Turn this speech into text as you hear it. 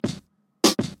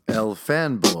El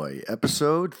Fanboy,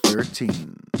 episode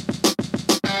 13.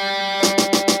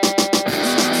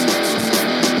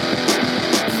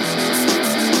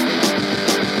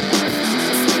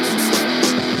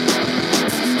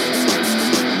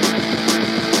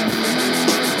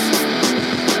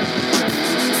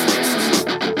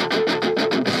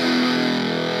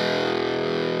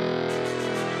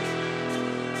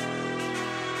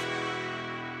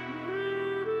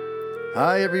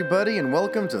 Hi, everybody, and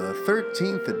welcome to the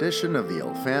 13th edition of the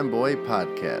El Fanboy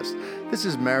Podcast. This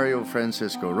is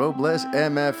Mario-Francisco Robles,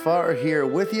 MFR, here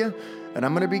with you, and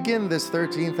I'm going to begin this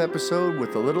 13th episode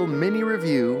with a little mini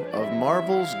review of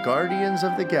Marvel's Guardians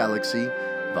of the Galaxy,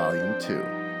 Volume 2.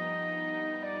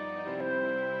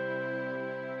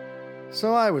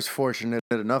 So I was fortunate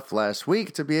enough last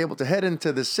week to be able to head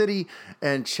into the city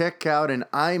and check out an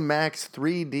IMAX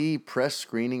 3D press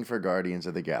screening for Guardians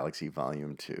of the Galaxy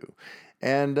Volume 2.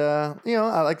 And,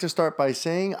 I like to start by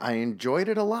saying I enjoyed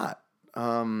it a lot.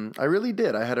 I really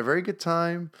did. I had a very good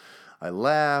time. I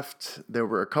laughed. There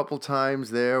were a couple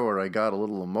times there where I got a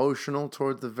little emotional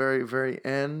towards the very, very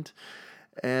end.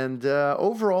 And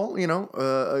overall,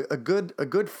 a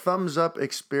good thumbs up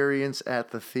experience at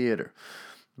the theater.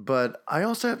 But I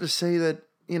also have to say that,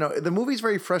 the movie's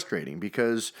very frustrating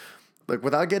because,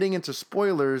 without getting into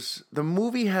spoilers, the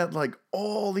movie had,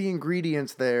 all the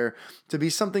ingredients there to be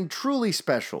something truly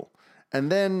special.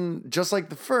 And then, just like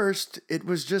the first, it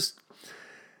was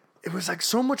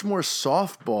so much more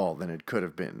softball than it could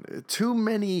have been. Too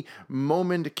many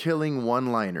moment-killing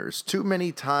one-liners. Too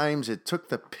many times it took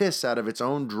the piss out of its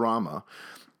own drama.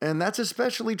 And that's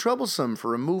especially troublesome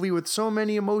for a movie with so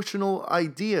many emotional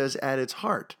ideas at its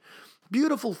heart.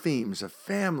 Beautiful themes of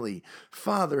family,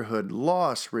 fatherhood,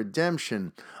 loss,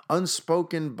 redemption,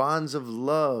 unspoken bonds of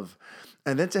love.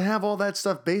 And then to have all that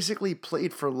stuff basically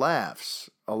played for laughs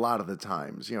a lot of the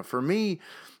times. For me,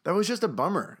 that was just a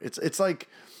bummer. It's like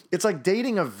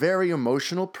dating a very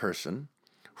emotional person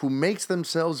who makes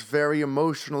themselves very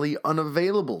emotionally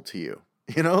unavailable to you.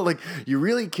 You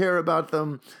really care about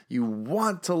them, you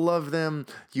want to love them,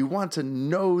 you want to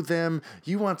know them,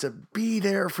 you want to be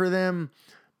there for them,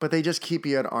 but they just keep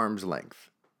you at arm's length.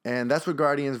 And that's what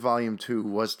Guardians Volume 2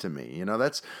 was to me.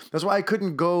 That's why I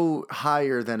couldn't go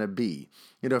higher than a B.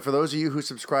 For those of you who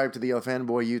subscribe to the El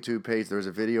Fanboy YouTube page, there's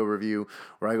a video review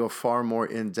where I go far more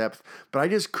in depth, but I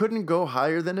just couldn't go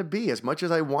higher than a B as much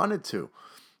as I wanted to.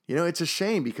 It's a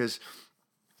shame because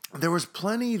there was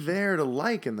plenty there to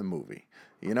like in the movie.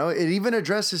 It even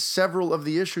addresses several of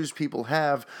the issues people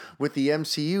have with the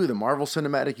MCU, the Marvel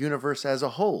Cinematic Universe as a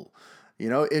whole.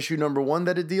 Issue number 1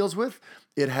 that it deals with,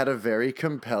 it had a very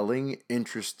compelling,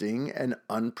 interesting, and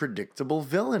unpredictable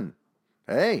villain.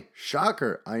 Hey,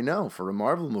 shocker, I know, for a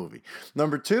Marvel movie.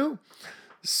 Number 2,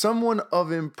 someone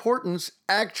of importance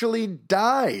actually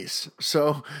dies.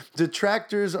 So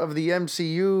detractors of the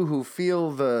MCU who feel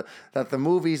that the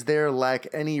movies there lack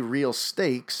any real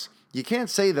stakes, you can't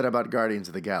say that about Guardians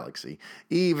of the Galaxy,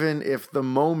 even if the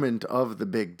moment of the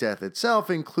big death itself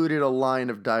included a line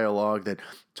of dialogue that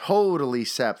totally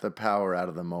sapped the power out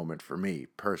of the moment for me,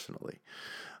 personally.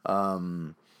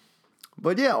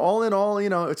 But yeah, all in all,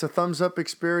 it's a thumbs-up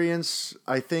experience.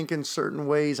 I think in certain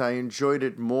ways I enjoyed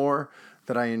it more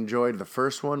than I enjoyed the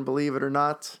first one, believe it or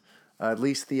not. At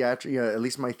least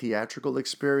my theatrical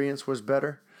experience was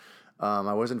better.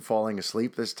 I wasn't falling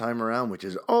asleep this time around, which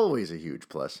is always a huge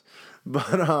plus.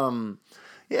 But,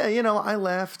 I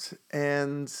laughed,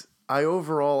 and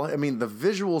the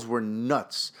visuals were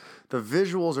nuts. The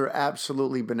visuals are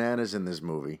absolutely bananas in this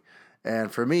movie.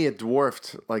 And for me, it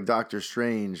dwarfed, Doctor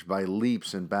Strange by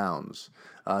leaps and bounds,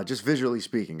 just visually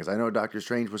speaking, because I know Doctor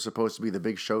Strange was supposed to be the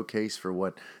big showcase for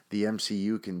what the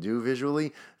MCU can do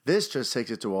visually. This just takes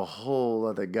it to a whole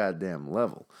other goddamn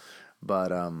level.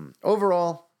 But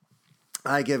overall,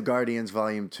 I give Guardians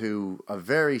Volume 2 a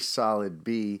very solid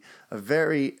B, a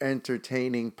very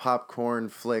entertaining popcorn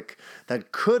flick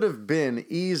that could have been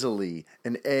easily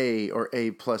an A or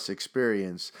A+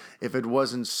 experience if it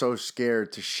wasn't so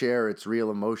scared to share its real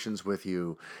emotions with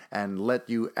you and let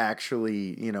you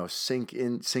actually, sink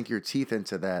your teeth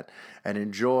into that and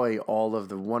enjoy all of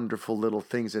the wonderful little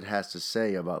things it has to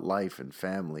say about life and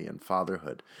family and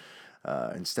fatherhood,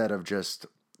 instead of just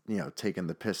taking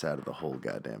the piss out of the whole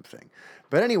goddamn thing.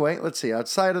 But anyway, let's see.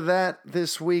 Outside of that,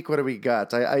 this week, what do we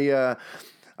got?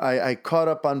 I caught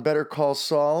up on Better Call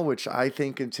Saul, which I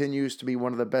think continues to be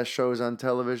one of the best shows on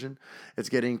television. It's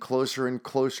getting closer and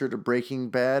closer to Breaking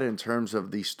Bad in terms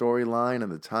of the storyline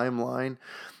and the timeline.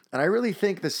 And I really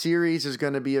think the series is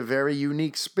going to be a very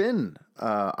unique spin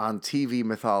on TV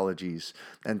mythologies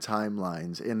and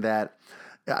timelines in that,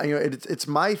 it's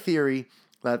my theory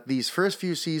that these first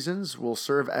few seasons will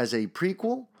serve as a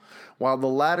prequel, while the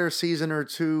latter season or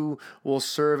two will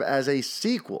serve as a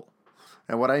sequel.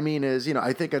 And what I mean is,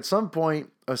 I think at some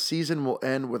point a season will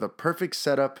end with a perfect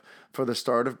setup for the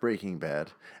start of Breaking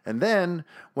Bad. And then,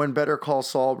 when Better Call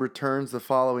Saul returns the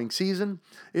following season,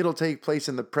 it'll take place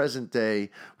in the present day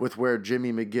with where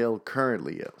Jimmy McGill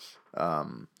currently is.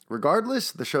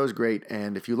 Regardless, the show's great,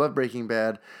 and if you love Breaking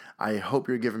Bad, I hope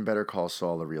you're giving Better Call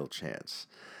Saul a real chance.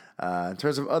 In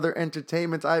terms of other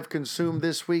entertainment I've consumed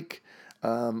this week,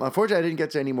 unfortunately I didn't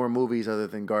get to any more movies other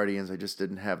than Guardians. I just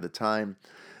didn't have the time.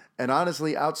 And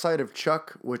honestly, outside of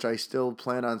Chuck, which I still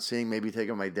plan on seeing, maybe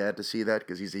taking my dad to see that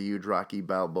because he's a huge Rocky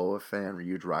Balboa fan, a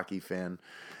huge Rocky fan,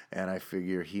 and I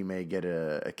figure he may get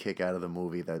a kick out of the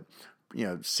movie that,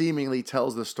 seemingly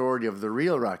tells the story of the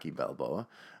real Rocky Balboa.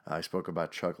 I spoke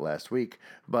about Chuck last week,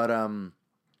 but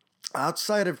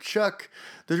outside of Chuck,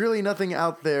 there's really nothing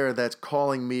out there that's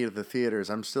calling me to the theaters.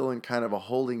 I'm still in kind of a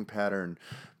holding pattern,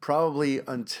 probably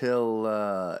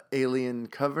until Alien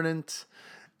Covenant.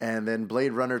 And then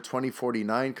Blade Runner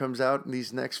 2049 comes out in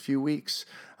these next few weeks.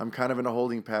 I'm kind of in a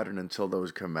holding pattern until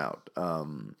those come out.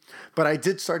 But I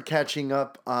did start catching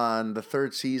up on the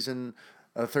third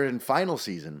and final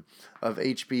season of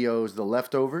HBO's The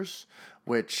Leftovers,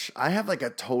 which I have like a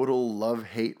total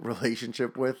love-hate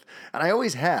relationship with. And I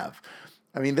always have.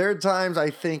 I mean, there are times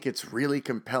I think it's really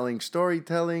compelling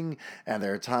storytelling, and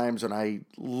there are times when I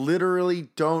literally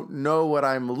don't know what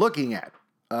I'm looking at.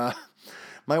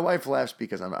 My wife laughs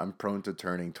because I'm prone to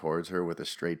turning towards her with a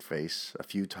straight face a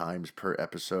few times per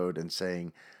episode and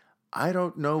saying, I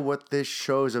don't know what this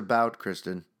show's about,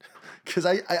 Kristen. Because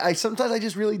I sometimes I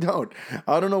just really don't.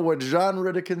 I don't know what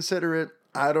genre to consider it.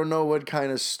 I don't know what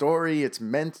kind of story it's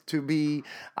meant to be.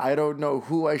 I don't know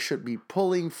who I should be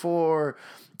pulling for.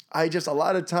 A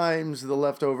lot of times The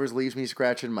Leftovers leaves me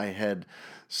scratching my head.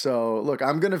 So, look,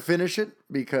 I'm going to finish it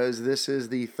because this is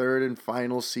the third and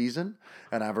final season,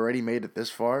 and I've already made it this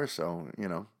far, so,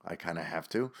 I kind of have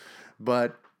to.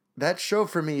 But that show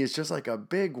for me is just like a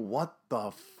big what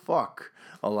the fuck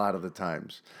a lot of the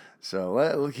times.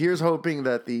 So, here's hoping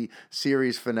that the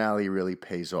series finale really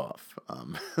pays off,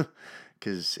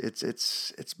 because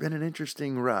it's been an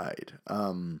interesting ride.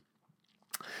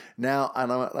 Now, I'm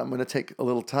going to take a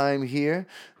little time here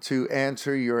to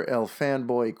answer your El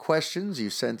Fanboy questions.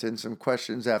 You sent in some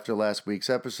questions after last week's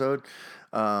episode.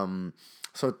 So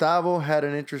Tavo had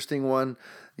an interesting one.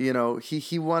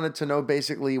 He wanted to know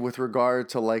basically with regard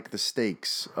to like the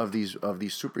stakes of these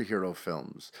superhero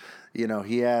films.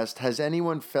 He asked, has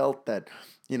anyone felt that,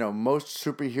 most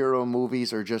superhero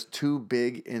movies are just too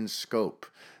big in scope?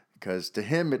 Because to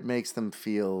him, it makes them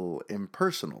feel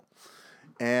impersonal.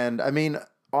 And I mean,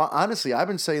 honestly, I've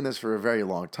been saying this for a very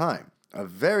long time, a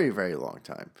very, very long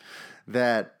time,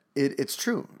 that it's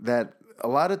true that a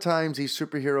lot of times these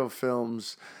superhero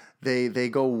films, they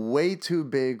go way too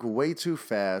big, way too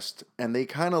fast, and they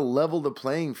kind of level the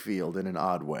playing field in an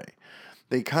odd way.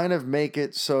 They kind of make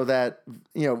it so that,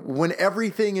 when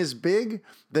everything is big,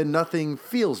 then nothing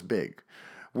feels big.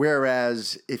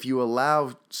 Whereas if you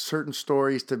allow certain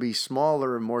stories to be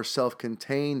smaller and more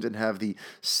self-contained and have the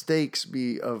stakes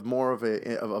be of more of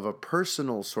a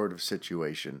personal sort of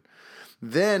situation,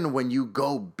 then when you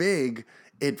go big,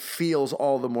 it feels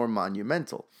all the more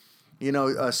monumental.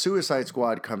 Suicide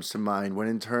Squad comes to mind when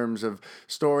in terms of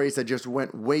stories that just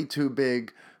went way too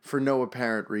big for no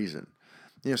apparent reason.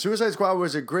 Suicide Squad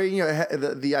was a great,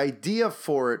 the idea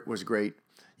for it was great.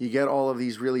 You get all of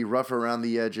these really rough around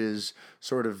the edges,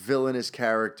 sort of villainous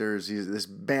characters, this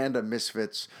band of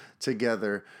misfits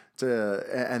together,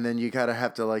 and then you gotta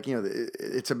have to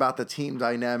it's about the team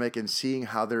dynamic and seeing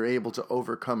how they're able to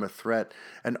overcome a threat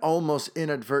and almost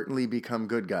inadvertently become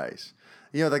good guys.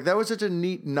 That was such a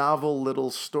neat, novel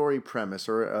little story premise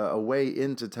or a way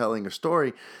into telling a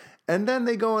story, and then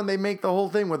they go and they make the whole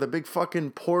thing with a big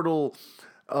fucking portal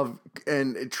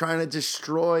and trying to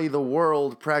destroy the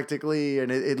world practically, and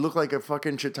it looked like a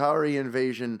fucking Chitauri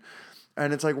invasion,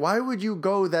 and it's like, why would you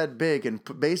go that big and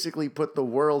basically put the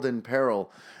world in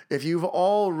peril if you've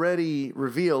already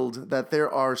revealed that there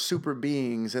are super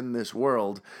beings in this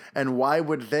world, and why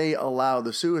would they allow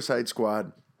the Suicide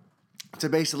Squad to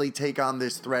basically take on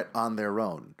this threat on their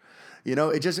own?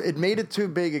 It made it too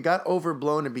big. It got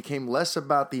overblown. It became less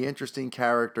about the interesting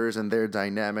characters and their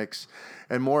dynamics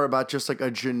and more about just like a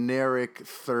generic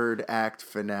third act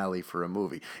finale for a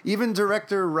movie. Even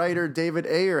writer David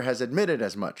Ayer has admitted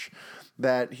as much,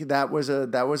 that was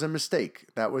a mistake.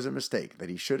 That was a mistake, that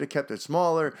he should have kept it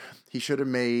smaller. He should have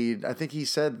made, I think he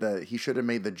said that he should have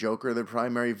made the Joker the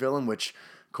primary villain, which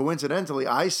Coincidentally,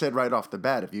 I said right off the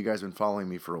bat, if you guys have been following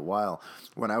me for a while,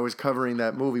 when I was covering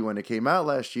that movie when it came out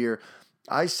last year,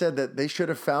 I said that they should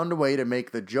have found a way to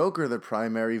make the Joker the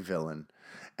primary villain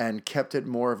and kept it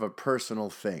more of a personal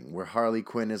thing, where Harley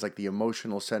Quinn is like the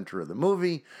emotional center of the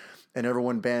movie, and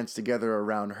everyone bands together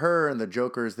around her, and the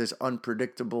Joker is this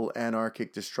unpredictable,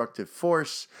 anarchic, destructive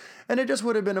force. And it just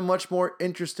would have been a much more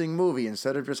interesting movie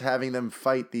instead of just having them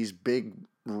fight these big,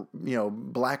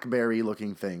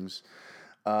 blackberry-looking things.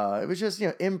 It was just,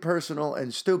 impersonal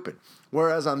and stupid.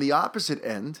 Whereas on the opposite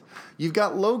end, you've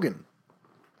got Logan,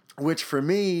 which for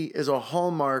me is a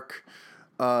hallmark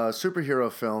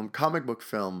superhero film, comic book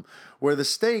film, where the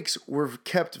stakes were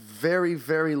kept very,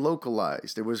 very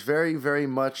localized. It was very, very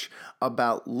much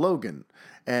about Logan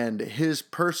and his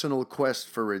personal quest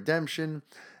for redemption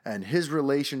and his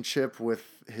relationship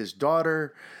with his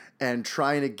daughter and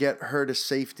trying to get her to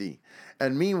safety.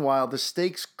 And meanwhile, the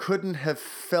stakes couldn't have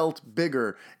felt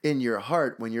bigger in your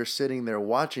heart when you're sitting there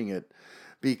watching it,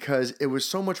 because it was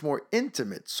so much more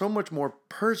intimate, so much more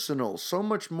personal, so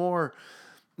much more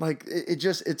like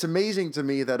it's amazing to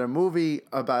me that a movie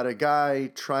about a guy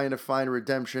trying to find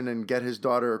redemption and get his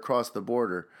daughter across the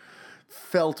border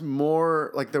felt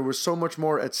more like there was so much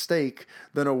more at stake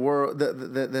than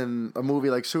than a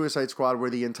movie like Suicide Squad, where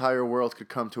the entire world could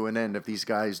come to an end if these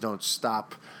guys don't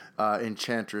stop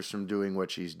Enchantress from doing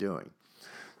what she's doing.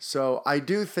 So I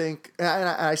do think, and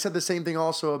I said the same thing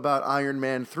also about Iron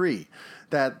Man 3,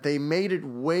 that they made it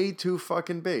way too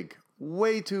fucking big,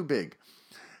 way too big.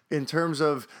 In terms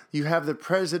of, you have the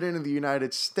president of the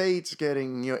United States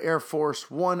getting, Air Force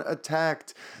One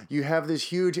attacked. You have this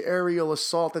huge aerial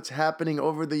assault that's happening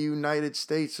over the United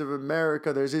States of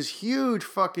America. There's this huge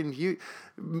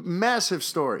massive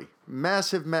story.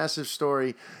 Massive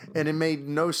story. And it made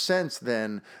no sense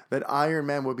then that Iron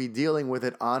Man would be dealing with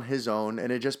it on his own.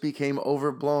 And it just became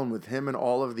overblown with him and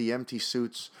all of the empty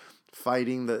suits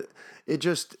fighting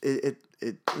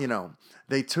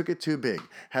they took it too big.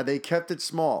 Had they kept it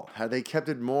small, had they kept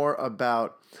it more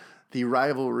about the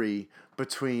rivalry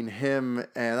between him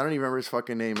and, I don't even remember his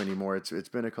fucking name anymore. It's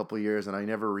been a couple years and I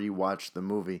never rewatched the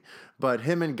movie. But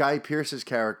him and Guy Pearce's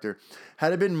character,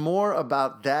 had it been more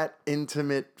about that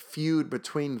intimate feud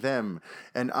between them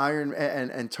and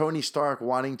and Tony Stark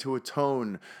wanting to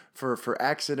atone for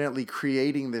accidentally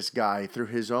creating this guy through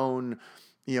his own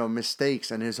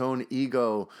mistakes and his own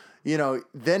ego,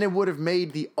 then it would have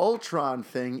made the Ultron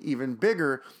thing even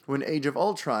bigger when Age of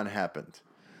Ultron happened.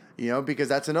 Because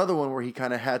that's another one where he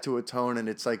kind of had to atone, and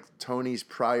it's like Tony's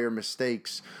prior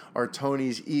mistakes or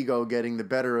Tony's ego getting the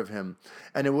better of him.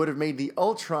 And it would have made the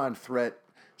Ultron threat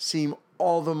seem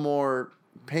all the more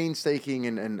painstaking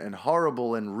and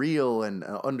horrible and real and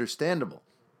understandable.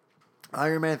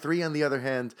 Iron Man 3, on the other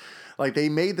hand, like, they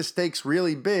made the stakes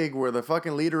really big where the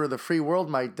fucking leader of the free world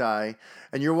might die,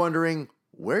 and you're wondering,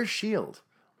 where's S.H.I.E.L.D.?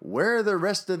 Where are the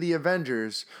rest of the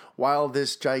Avengers while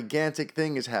this gigantic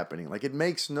thing is happening? Like, it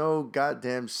makes no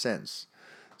goddamn sense.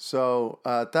 So,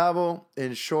 Tavo,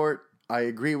 in short, I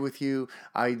agree with you.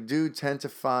 I do tend to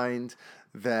find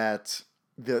that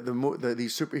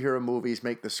these superhero movies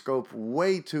make the scope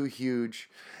way too huge,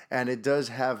 and it does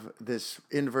have this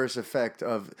inverse effect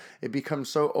of it becomes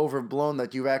so overblown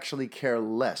that you actually care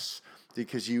less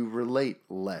because you relate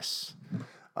less.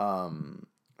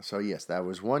 So yes, that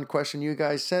was one question you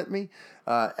guys sent me.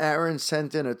 Aaron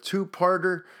sent in a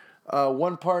two-parter.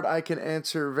 One part I can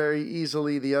answer very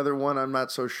easily. The other one I'm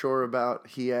not so sure about.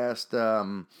 He asked,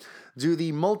 do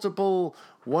the multiple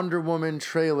Wonder Woman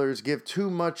trailers give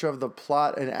too much of the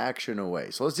plot and action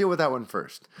away? So let's deal with that one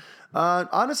first.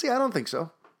 Honestly, I don't think so.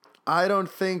 I don't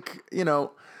think,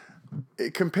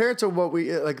 compared to what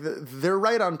they're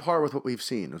right on par with what we've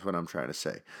seen, is what I'm trying to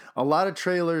say. A lot of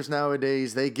trailers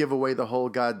nowadays, they give away the whole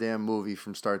goddamn movie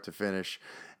from start to finish.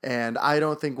 And I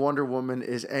don't think Wonder Woman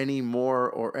is any more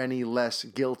or any less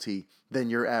guilty than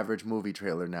your average movie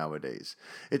trailer nowadays.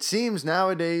 It seems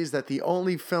nowadays that the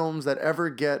only films that ever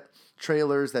get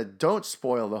trailers that don't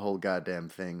spoil the whole goddamn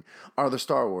thing are the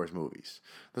Star Wars movies.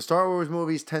 The Star Wars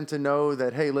movies tend to know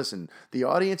that, hey, listen, the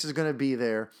audience is going to be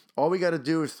there. All we got to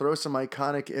do is throw some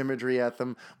iconic imagery at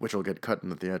them, which will get cut in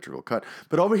the theatrical cut.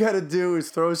 But all we got to do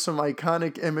is throw some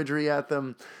iconic imagery at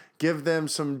them, give them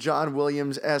some John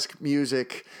Williams-esque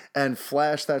music, and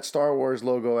flash that Star Wars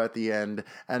logo at the end,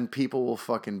 and people will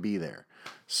fucking be there.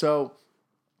 So,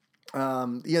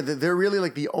 they're really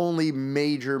like the only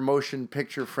major motion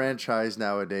picture franchise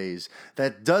nowadays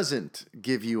that doesn't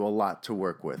give you a lot to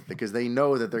work with because they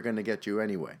know that they're going to get you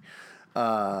anyway.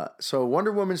 So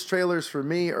Wonder Woman's trailers for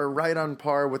me are right on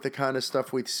par with the kind of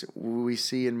stuff we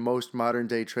see in most modern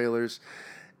day trailers.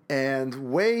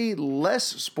 and way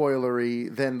less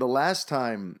spoilery than the last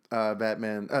time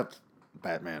the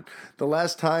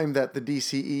last time that the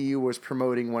DCEU was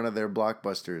promoting one of their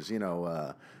blockbusters.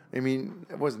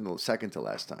 It wasn't the second to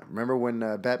last time. Remember when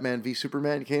Batman v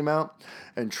Superman came out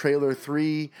and trailer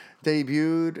 3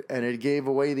 debuted and it gave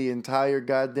away the entire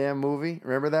goddamn movie?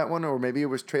 Remember that one? Or maybe it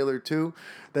was trailer 2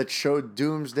 that showed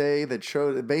Doomsday, that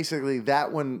showed basically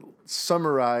that one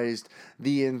summarized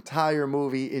the entire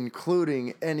movie,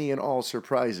 including any and all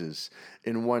surprises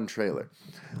in one trailer.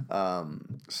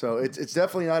 So it's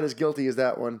definitely not as guilty as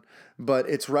that one, but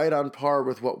it's right on par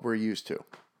with what we're used to.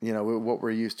 What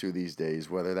we're used to these days,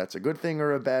 whether that's a good thing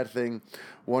or a bad thing.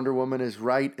 Wonder Woman is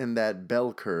right in that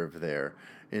bell curve there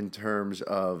in terms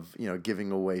of,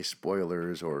 giving away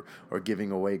spoilers or giving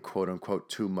away, quote unquote,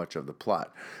 too much of the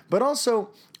plot. But also,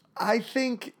 I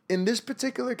think in this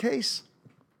particular case,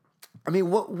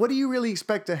 what do you really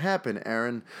expect to happen,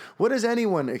 Aaron? What does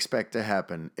anyone expect to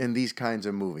happen in these kinds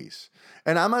of movies?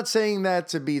 And I'm not saying that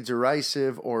to be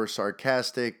derisive or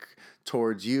sarcastic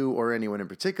towards you or anyone in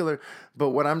particular, but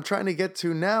what I'm trying to get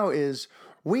to now is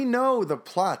we know the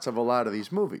plots of a lot of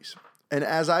these movies. And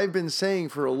as I've been saying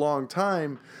for a long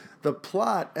time, the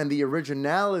plot and the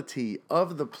originality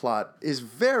of the plot is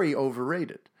very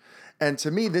overrated. And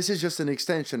to me, this is just an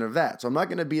extension of that. So I'm not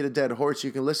going to beat a dead horse.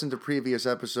 You can listen to previous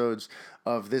episodes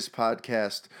of this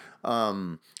podcast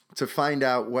to find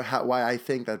out why I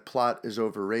think that plot is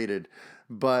overrated.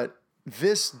 But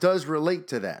this does relate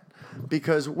to that,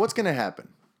 because what's going to happen?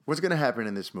 What's going to happen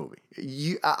in this movie?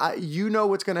 You know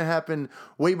what's going to happen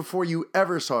way before you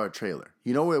ever saw a trailer.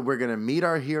 You know, we're going to meet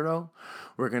our hero.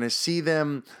 We're going to see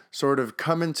them sort of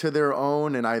come into their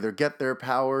own and either get their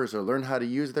powers or learn how to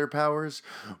use their powers.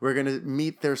 We're going to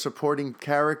meet their supporting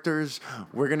characters.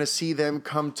 We're going to see them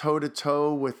come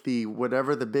toe-to-toe with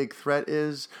whatever the big threat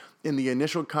is. In the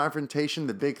initial confrontation,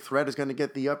 the big threat is going to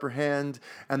get the upper hand.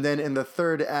 And then in the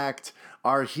third act,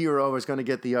 our hero is going to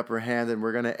get the upper hand, and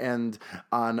we're going to end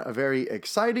on a very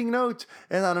exciting note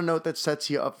and on a note that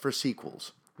sets you up for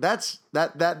sequels. That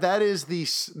is the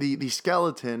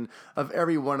skeleton of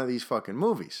every one of these fucking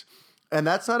movies. And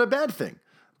that's not a bad thing.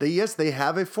 They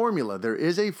have a formula. There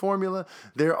is a formula.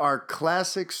 There are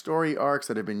classic story arcs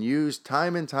that have been used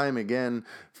time and time again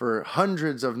for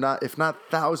hundreds of if not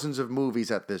thousands of movies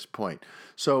at this point.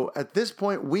 So at this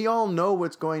point, we all know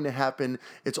what's going to happen.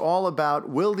 It's all about,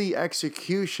 will the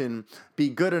execution be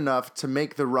good enough to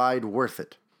make the ride worth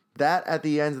it? That, at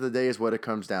the end of the day, is what it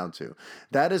comes down to.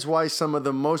 That is why some of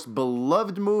the most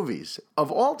beloved movies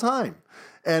of all time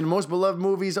and most beloved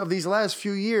movies of these last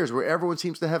few years, where everyone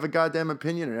seems to have a goddamn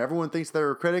opinion and everyone thinks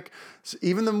they're a critic,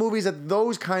 even the movies that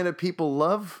those kind of people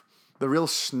love, the real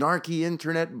snarky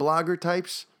internet blogger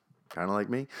types, kind of like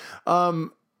me,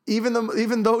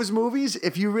 even those movies,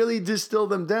 if you really distill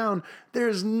them down,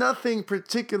 there's nothing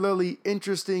particularly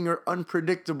interesting or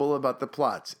unpredictable about the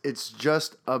plots. It's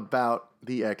just about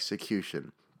the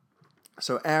execution.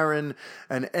 So Aaron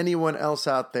and anyone else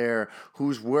out there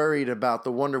who's worried about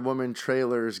the Wonder Woman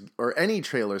trailers, or any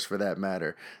trailers for that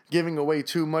matter, giving away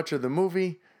too much of the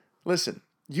movie, listen,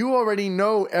 you already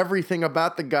know everything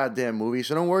about the goddamn movie,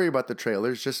 so don't worry about the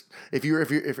trailers. Just if you're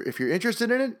interested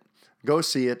in it, go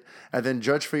see it, and then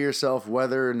judge for yourself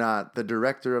whether or not the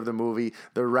director of the movie,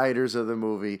 the writers of the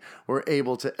movie, were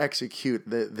able to execute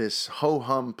this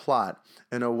ho-hum plot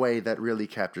in a way that really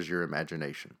captures your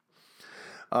imagination.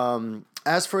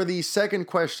 As for the second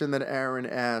question that Aaron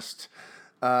asked,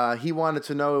 he wanted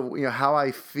to know, how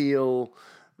I feel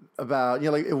about,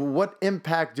 what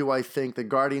impact do I think the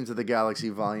Guardians of the Galaxy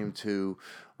Volume 2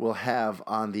 will have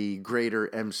on the greater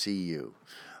MCU?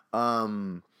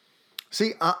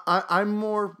 See, I'm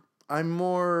more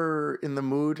in the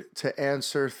mood to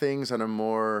answer things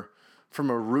from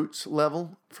a roots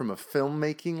level, from a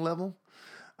filmmaking level.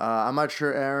 I'm not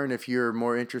sure, Aaron, if you're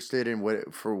more interested in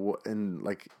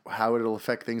how it'll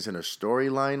affect things in a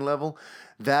storyline level.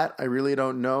 That I really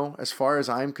don't know. As far as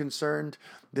I'm concerned,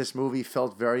 this movie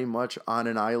felt very much on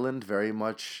an island, very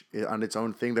much on its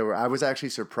own thing. I was actually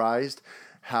surprised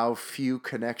how few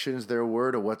connections there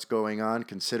were to what's going on,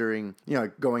 considering,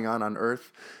 going on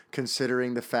Earth,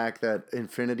 considering the fact that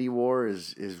Infinity War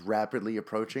is rapidly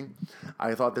approaching.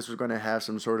 I thought this was going to have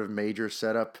some sort of major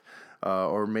setup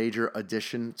or major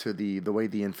addition to the way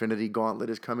the Infinity Gauntlet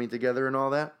is coming together and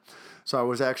all that. So I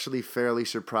was actually fairly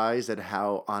surprised at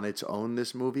how on its own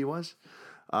this movie was.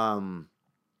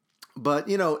 But,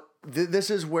 this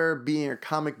is where being a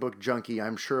comic book junkie,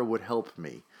 I'm sure, would help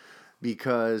me.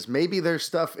 Because maybe there's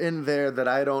stuff in there that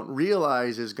I don't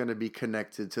realize is going to be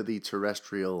connected to the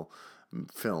terrestrial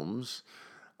films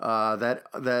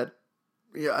that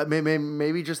Yeah,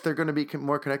 maybe just they're going to be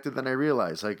more connected than I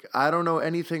realize. Like, I don't know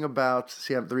anything about.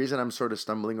 See, the reason I'm sort of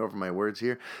stumbling over my words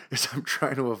here is I'm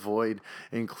trying to avoid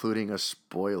including a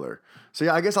spoiler. So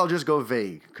yeah, I guess I'll just go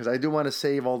vague because I do want to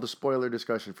save all the spoiler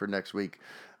discussion for next week.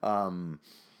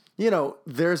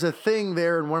 There's a thing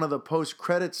there in one of the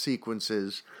post-credit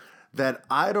sequences that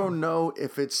I don't know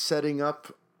if it's setting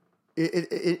up.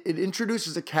 It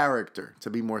introduces a character, to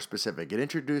be more specific. It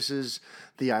introduces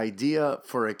the idea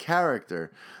for a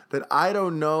character that I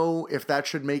don't know if that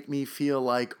should make me feel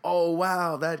like, oh,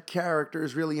 wow, that character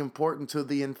is really important to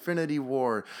the Infinity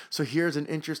War. So here's an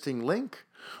interesting link.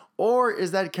 Or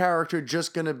is that character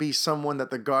just going to be someone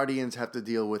that the Guardians have to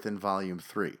deal with in Volume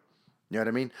 3? You know what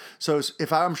I mean? So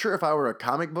I'm sure if I were a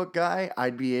comic book guy,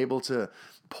 I'd be able to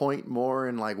point more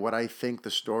in like what I think the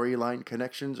storyline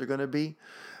connections are going to be.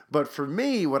 But for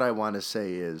me, what I want to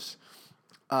say is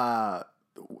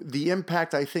the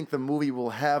impact I think the movie will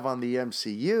have on the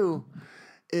MCU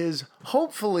is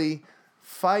hopefully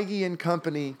Feige and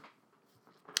company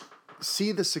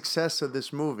see the success of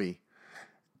this movie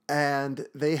and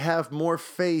they have more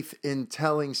faith in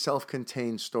telling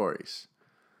self-contained stories.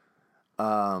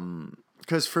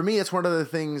 Because for me, it's one of the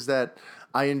things that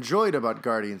I enjoyed about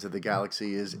Guardians of the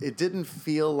Galaxy is it didn't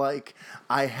feel like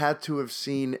I had to have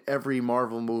seen every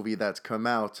Marvel movie that's come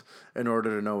out in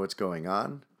order to know what's going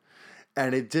on.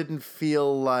 And it didn't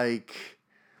feel like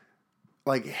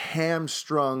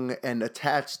hamstrung and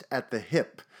attached at the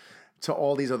hip to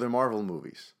all these other Marvel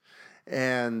movies.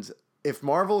 And if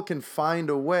Marvel can find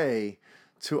a way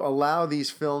to allow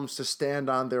these films to stand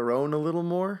on their own a little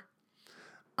more,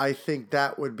 I think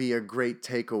that would be a great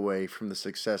takeaway from the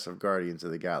success of Guardians of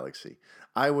the Galaxy.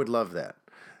 I would love that.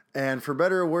 And for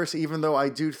better or worse, even though I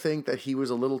do think that he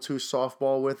was a little too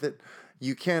softball with it,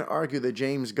 you can't argue that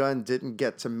James Gunn didn't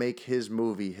get to make his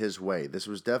movie his way. This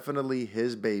was definitely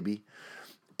his baby.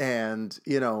 And,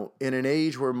 in an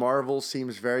age where Marvel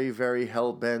seems very, very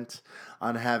hell-bent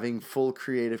on having full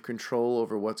creative control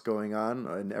over what's going on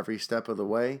in every step of the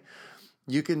way,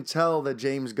 you can tell that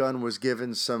James Gunn was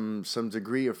given some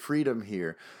degree of freedom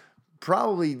here,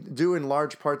 probably due in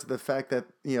large part to the fact that,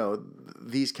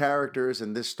 these characters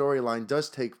and this storyline does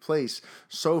take place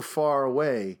so far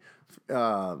away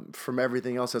from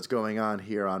everything else that's going on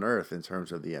here on Earth in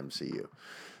terms of the MCU.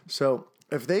 So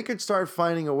if they could start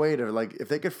finding a way to, if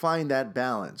they could find that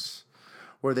balance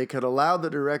where they could allow the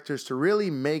directors to really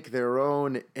make their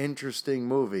own interesting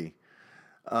movie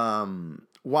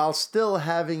while still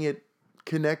having it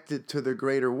connected to the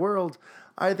greater world,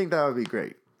 I think that would be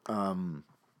great.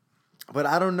 But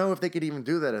I don't know if they could even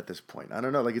do that at this point. I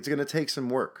don't know. It's going to take some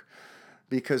work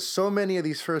because so many of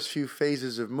these first few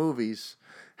phases of movies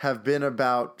have been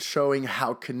about showing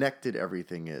how connected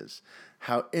everything is,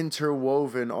 how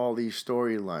interwoven all these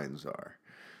storylines are.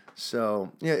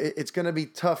 So, it's going to be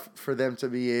tough for them to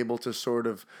be able to sort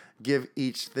of give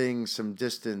each thing some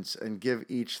distance and give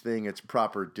each thing its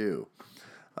proper due.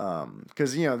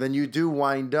 Because, then you do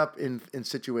wind up in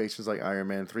situations like Iron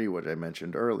Man 3, which I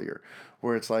mentioned earlier,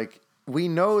 where it's like, we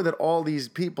know that all these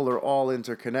people are all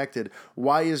interconnected.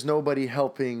 Why is nobody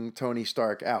helping Tony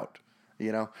Stark out?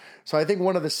 So I think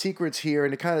one of the secrets here,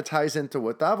 and it kind of ties into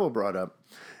what Davo brought up,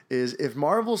 is if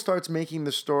Marvel starts making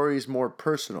the stories more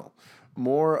personal,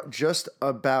 more just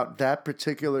about that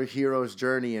particular hero's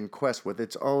journey and quest with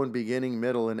its own beginning,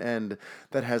 middle, and end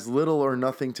that has little or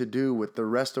nothing to do with the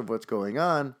rest of what's going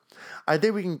on, I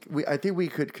think we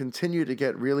could continue to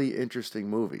get really interesting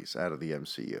movies out of the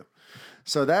MCU.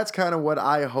 So that's kind of what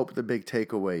I hope the big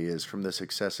takeaway is from the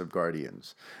success of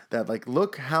Guardians. That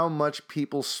look how much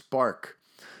people spark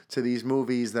to these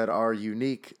movies that are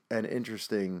unique and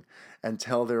interesting and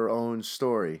tell their own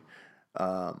story.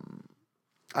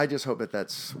 I just hope that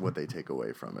that's what they take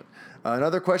away from it.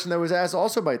 Another question that was asked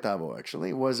also by Tavo,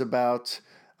 actually, was about,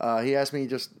 he asked me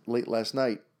just late last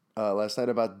night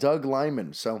about Doug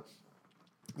Liman. So,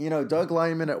 Doug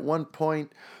Liman at one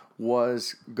point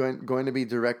was going to be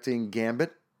directing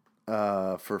Gambit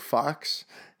for Fox.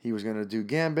 He was going to do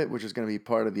Gambit, which is going to be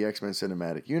part of the X-Men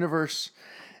Cinematic Universe.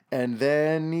 And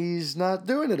then he's not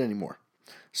doing it anymore.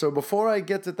 So before I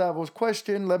get to Davo's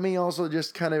question, let me also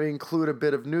just kind of include a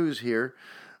bit of news here.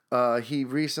 He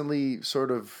recently sort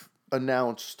of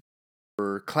announced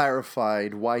or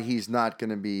clarified why he's not going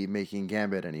to be making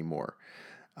Gambit anymore.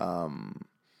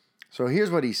 So here's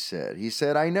what he said. He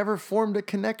said, "I never formed a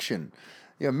connection.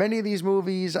 Many of these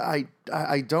movies, I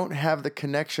don't have the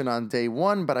connection on day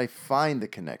one, but I find the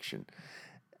connection.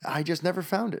 I just never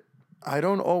found it. I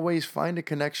don't always find a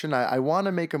connection. I want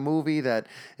to make a movie that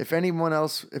if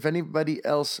anybody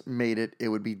else made it, it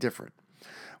would be different.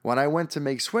 When I went to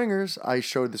make Swingers, I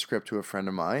showed the script to a friend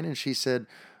of mine, and she said,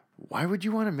 "Why would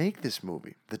you want to make this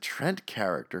movie? The Trent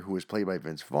character, who was played by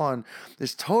Vince Vaughn,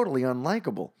 is totally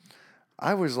unlikable."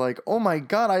 I was like, "Oh my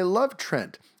God, I love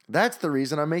Trent. That's the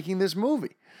reason I'm making this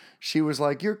movie." She was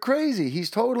like, "You're crazy.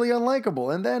 He's totally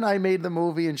unlikable." And then I made the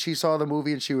movie, and she saw the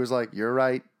movie, and she was like, "You're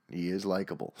right. He is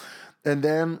likable." And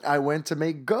then I went to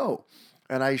make Go,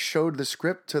 and I showed the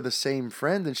script to the same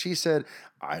friend, and she said,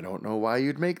 "I don't know why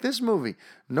you'd make this movie.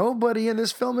 Nobody in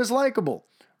this film is likable."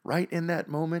 Right in that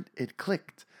moment, it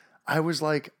clicked. I was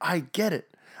like, I get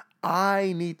it.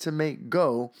 I need to make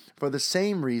Go for the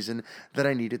same reason that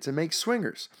I needed to make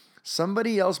Swingers.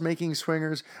 Somebody else making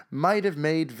Swingers might have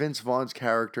made Vince Vaughn's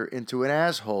character into an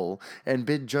asshole and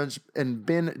been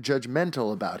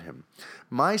judgmental about him.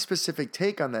 My specific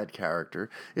take on that character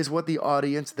is what the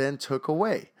audience then took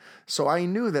away. So I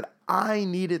knew that I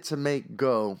needed to make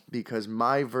Go because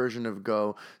my version of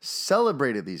Go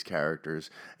celebrated these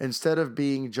characters instead of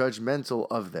being judgmental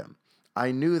of them.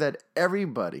 I knew that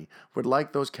everybody would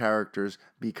like those characters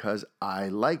because I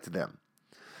liked them.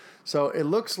 So it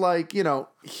looks like,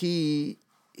 he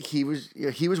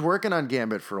was working on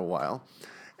Gambit for a while,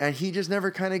 and he just never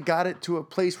kind of got it to a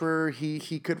place where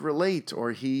he could relate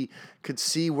or he could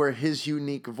see where his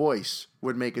unique voice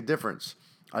would make a difference.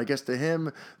 I guess to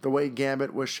him, the way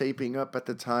Gambit was shaping up at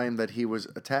the time that he was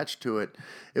attached to it,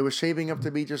 it was shaping up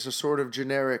to be just a sort of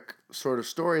generic sort of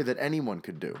story that anyone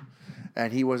could do.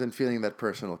 And he wasn't feeling that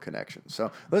personal connection.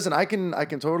 So listen, I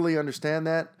can totally understand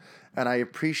that, and I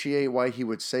appreciate why he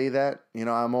would say that.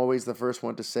 I'm always the first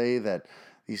one to say that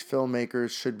these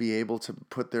filmmakers should be able to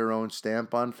put their own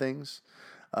stamp on things,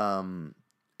 and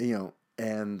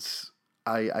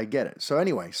I get it. So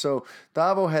anyway, so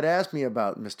Davo had asked me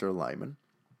about Mr. Lyman,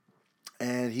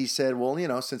 and he said,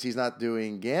 well, since he's not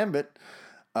doing Gambit,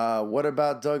 what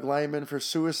about Doug Lyman for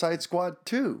Suicide Squad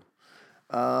 2?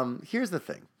 Here's the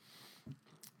thing.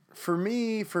 For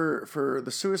me, for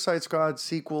the Suicide Squad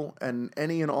sequel and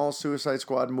any and all Suicide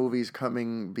Squad movies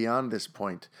coming beyond this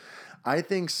point, I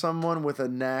think someone with a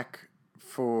knack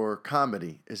for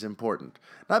comedy is important.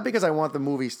 Not because I want the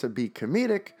movies to be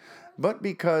comedic, but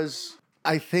because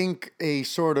I think a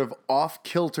sort of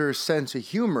off-kilter sense of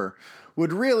humor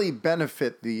would really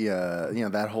benefit the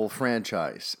that whole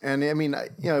franchise. And I mean,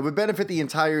 it would benefit the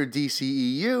entire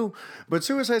DCEU, but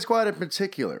Suicide Squad in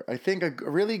particular. I think a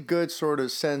really good sort of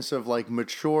sense of like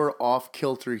mature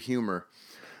off-kilter humor,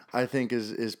 I think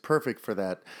is perfect for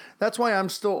that. That's why I'm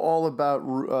still all about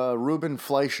Ruben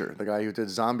Fleischer, the guy who did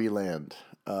Zombieland,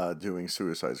 doing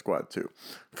Suicide Squad 2.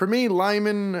 For me,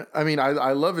 Lyman, I mean,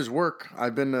 I love his work.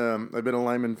 I've been a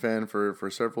Lyman fan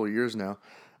for several years now.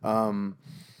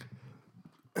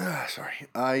 Sorry.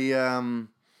 I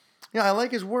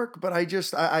like his work, but I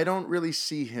don't really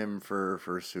see him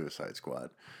for Suicide Squad.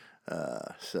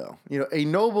 A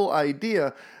noble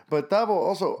idea, but Davo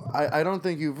also, I don't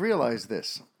think you've realized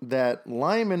this, that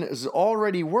Lyman is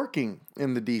already working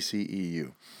in the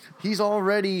DCEU. He's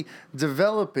already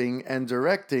developing and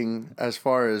directing, as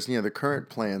far as, the current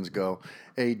plans go,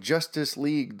 a Justice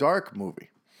League Dark movie.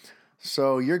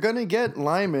 So you're going to get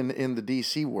Lyman in the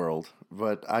DC world,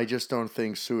 but I just don't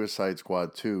think Suicide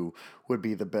Squad 2 would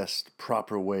be the best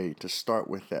proper way to start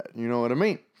with that. You know what I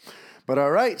mean? But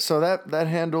all right, so that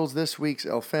handles this week's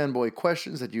El Fanboy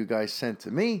questions that you guys sent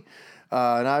to me.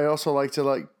 And I also like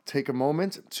to take a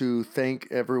moment to thank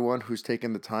everyone who's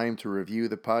taken the time to review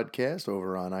the podcast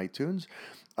over on iTunes.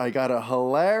 I got a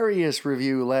hilarious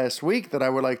review last week that I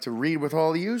would like to read with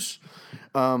all of you.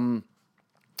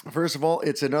 First of all,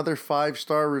 it's another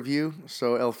 5-star review.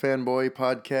 So El Fanboy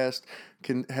Podcast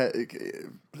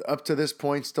up to this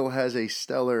point still has a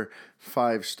stellar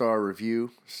 5-star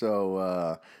review.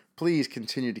 So please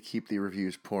continue to keep the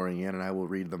reviews pouring in, and I will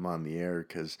read them on the air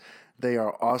because they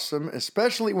are awesome,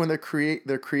 especially when they're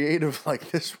creative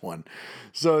like this one.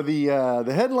 So the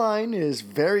headline is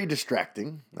very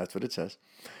distracting. That's what it says.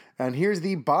 And here's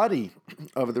the body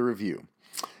of the review.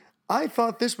 I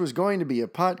thought this was going to be a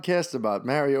podcast about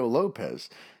Mario Lopez,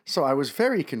 so I was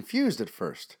very confused at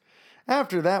first.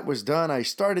 After that was done, I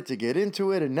started to get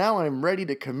into it, and now I'm ready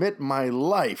to commit my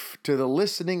life to the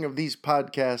listening of these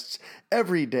podcasts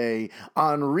every day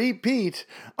on repeat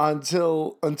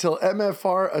until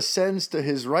MFR ascends to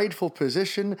his rightful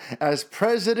position as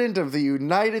President of the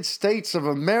United States of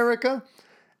America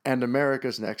and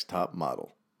America's Next Top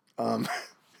Model.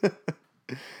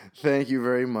 Thank you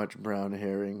very much, Brown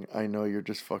Herring. I know you're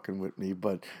just fucking with me,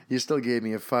 but you still gave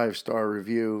me a 5-star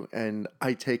review, and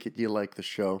I take it you like the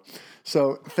show.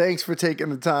 So thanks for taking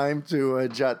the time to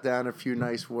jot down a few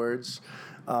nice words.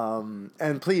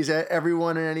 And please,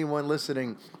 everyone and anyone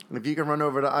listening, if you can run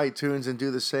over to iTunes and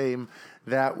do the same,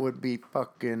 that would be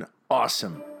fucking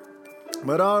awesome.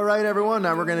 But all right, everyone,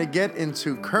 now we're going to get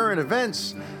into current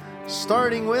events,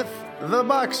 starting with the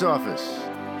box office.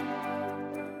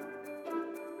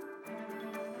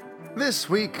 This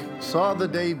week saw the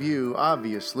debut,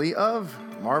 obviously, of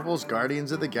Marvel's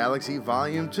Guardians of the Galaxy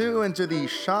Volume 2, and to the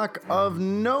shock of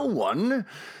no one,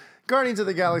 Guardians of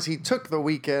the Galaxy took the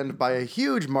weekend by a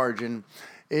huge margin.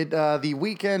 The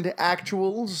weekend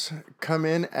actuals come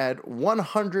in at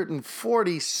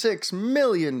 $146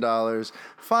 million,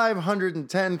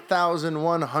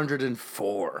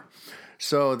 510,104.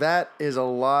 So that is a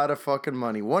lot of fucking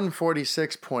money.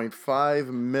 146.5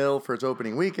 mil for its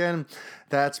opening weekend.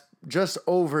 That's just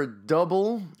over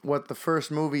double what the first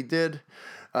movie did.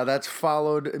 That's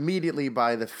followed immediately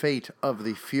by The Fate of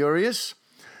the Furious.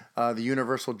 The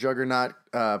Universal Juggernaut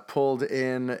pulled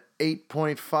in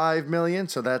 8.5 million,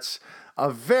 so that's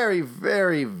a very,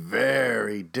 very,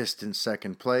 very distant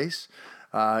second place.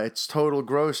 Its total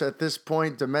gross at this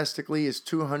point domestically is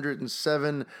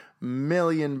 $207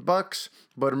 million. But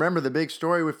remember, the big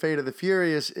story with Fate of the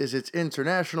Furious is its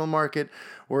international market,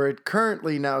 where it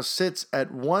currently now sits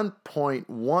at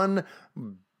 $1.1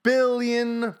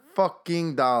 billion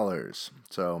fucking dollars.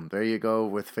 So there you go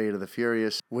with Fate of the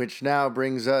Furious, which now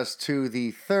brings us to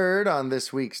the third on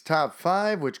this week's top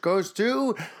 5, which goes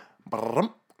to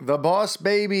The Boss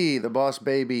Baby. The Boss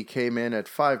Baby came in at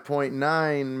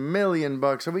 $5.9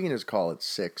 million, so we can just call it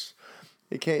 6.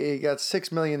 It got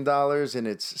 $6 million in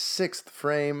its sixth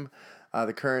frame.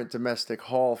 The current domestic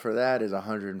haul for that is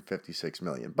 $156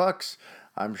 million.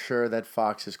 I'm sure that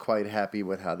Fox is quite happy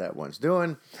with how that one's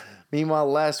doing.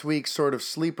 Meanwhile, last week's sort of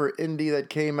sleeper indie that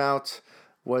came out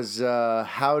was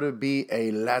How to Be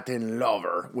a Latin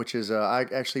Lover, which is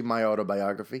actually my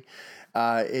autobiography.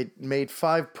 It made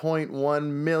 $5.1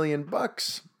 million.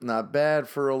 Not bad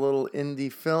for a little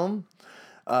indie film,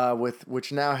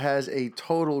 which now has a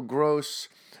total gross,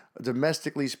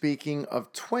 domestically speaking,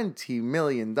 of $20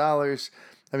 million. I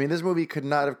mean, this movie could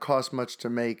not have cost much to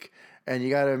make, and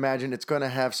you got to imagine it's going to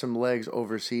have some legs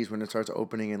overseas when it starts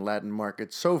opening in Latin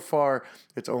markets. So far,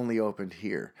 it's only opened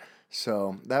here.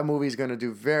 So that movie's going to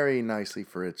do very nicely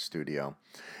for its studio.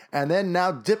 And then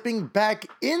now dipping back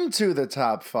into the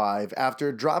top 5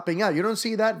 after dropping out. You don't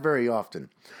see that very often,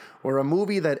 where a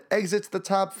movie that exits the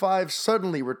top 5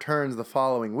 suddenly returns the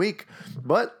following week.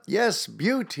 But yes,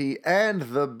 Beauty and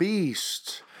the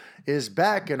Beast is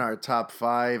back in our top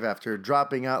 5 after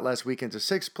dropping out last week into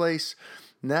 6th place.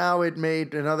 Now it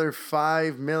made another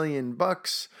 $5 million.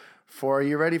 Are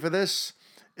you ready for this?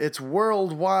 Its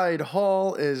worldwide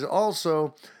haul is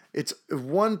also, it's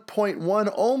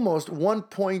 1.1, almost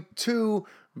 $1.2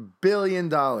 billion.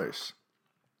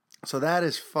 So that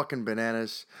is fucking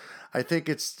bananas. I think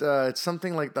it's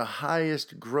something like the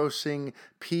highest grossing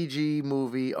PG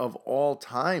movie of all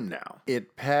time now.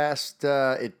 It passed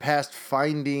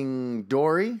Finding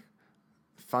Dory.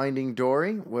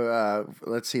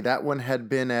 Let's see, that one had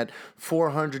been at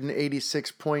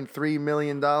 $486.3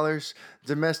 million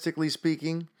domestically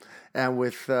speaking, and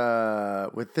with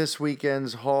this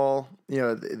weekend's haul,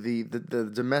 the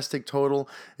domestic total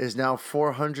is now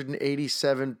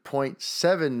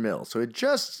 487.7 mil. So it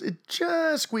just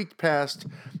squeaked past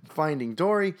Finding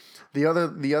Dory. The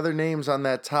other names on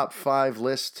that top 5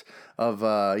 list of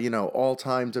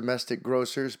all-time domestic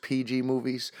grossers, PG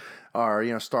movies,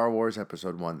 are Star Wars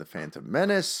Episode 1, The Phantom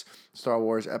Menace, Star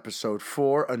Wars Episode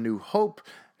 4, A New Hope,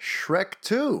 Shrek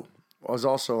 2 was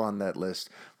also on that list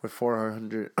with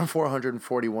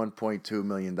 $441.2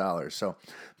 million. So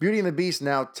Beauty and the Beast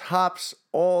now tops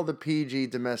all the PG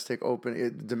domestic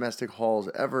hauls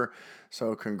ever.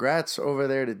 So congrats over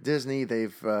there to Disney.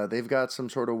 They've got some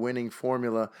sort of winning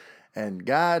formula, and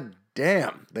god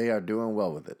damn, they are doing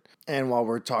well with it. And while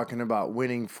we're talking about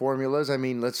winning formulas, I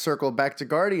mean, let's circle back to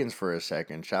Guardians for a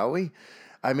second, shall we?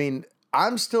 I mean,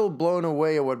 I'm still blown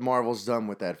away at what Marvel's done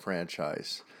with that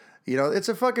franchise. It's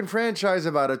a fucking franchise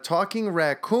about a talking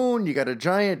raccoon. You got a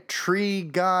giant tree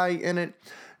guy in it.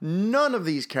 None of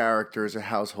these characters are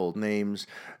household names.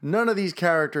 None of these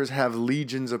characters have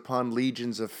legions upon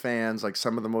legions of fans like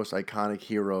some of the most iconic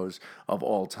heroes of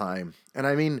all time. And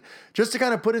I mean, just to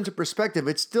kind of put into perspective,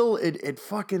 it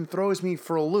fucking throws me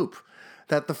for a loop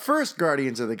that the first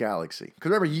Guardians of the Galaxy, because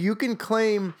remember, you can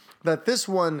claim that this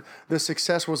one, the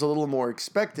success was a little more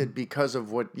expected because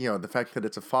of the fact that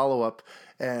it's a follow-up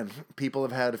and people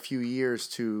have had a few years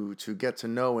to get to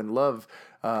know and love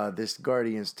this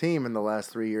Guardians team in the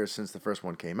last 3 years since the first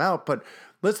one came out. But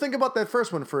let's think about that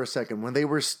first one for a second, when they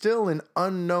were still an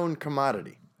unknown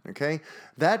commodity. Okay?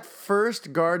 That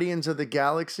first Guardians of the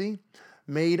Galaxy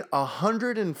made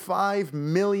 $105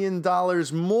 million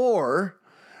more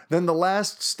than the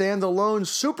last standalone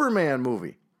Superman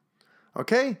movie.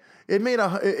 Okay? It made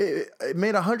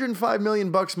 $105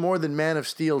 million bucks more than Man of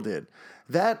Steel did.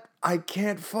 That, I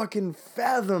can't fucking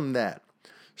fathom that.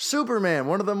 Superman,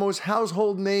 one of the most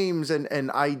household names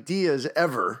and ideas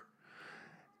ever,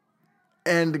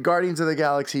 and Guardians of the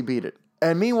Galaxy beat it.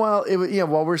 And meanwhile,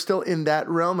 while we're still in that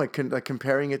realm,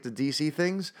 comparing it to DC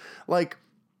things, like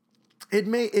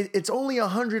it's only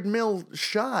 100 mil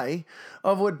shy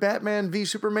of what Batman v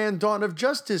Superman: Dawn of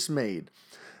Justice made.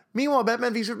 Meanwhile,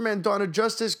 Batman v Superman: Dawn of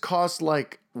Justice cost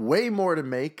like way more to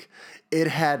make. It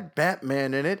had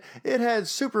Batman in it. It had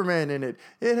Superman in it.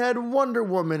 It had Wonder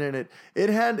Woman in it.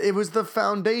 It was the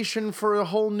foundation for a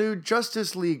whole new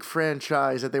Justice League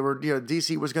franchise that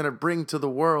DC was going to bring to the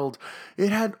world. It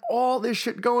had all this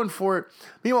shit going for it.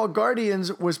 Meanwhile,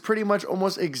 Guardians was pretty much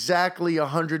almost exactly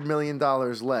 $100 million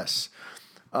less,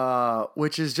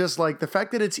 which is just like the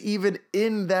fact that it's even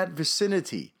in that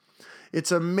vicinity.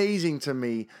 It's amazing to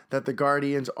me that the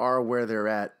Guardians are where they're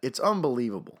at. It's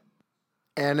unbelievable.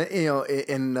 And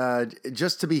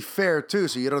just to be fair too,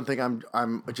 so you don't think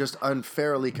I'm just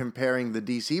unfairly comparing the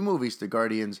DC movies to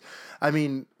Guardians. I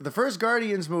mean, the first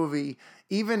Guardians movie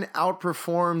even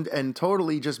outperformed and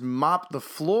totally just mopped the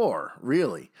floor,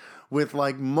 really, with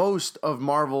like most of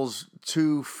Marvel's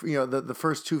the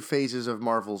first two phases of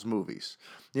Marvel's movies.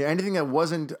 Anything that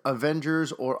wasn't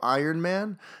Avengers or Iron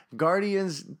Man,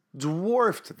 Guardians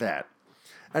dwarfed that.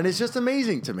 And it's just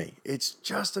amazing to me. It's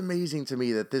just amazing to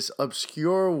me that this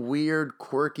obscure, weird,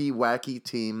 quirky, wacky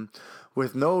team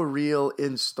with no real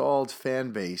installed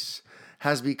fan base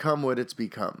has become what it's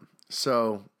become.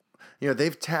 So,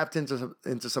 they've tapped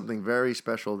into something very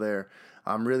special there.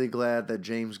 I'm really glad that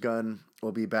James Gunn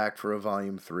will be back for a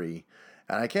Volume 3.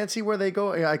 And I can't see where they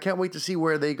go. I can't wait to see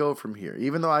where they go from here.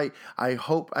 Even though I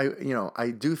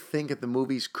do think that the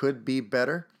movies could be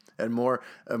better and more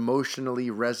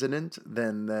emotionally resonant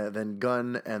than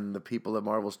Gunn and the people at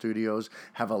Marvel Studios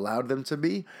have allowed them to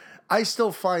be, I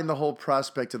still find the whole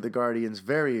prospect of the Guardians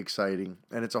very exciting,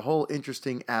 and it's a whole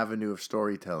interesting avenue of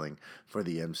storytelling for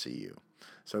the MCU.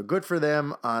 So good for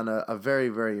them on a very,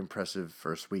 very impressive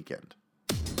first weekend.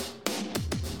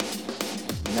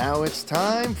 Now it's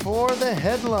time for the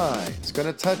headlines.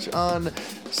 Going to touch on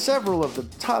several of the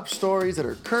top stories that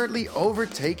are currently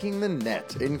overtaking the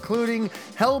net, including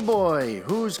Hellboy,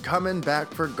 who's coming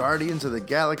back for Guardians of the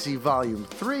Galaxy Volume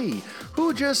 3,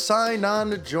 who just signed on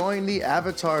to join the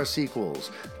Avatar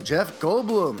sequels, Jeff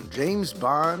Goldblum, James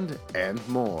Bond, and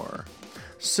more.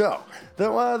 So,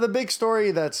 the big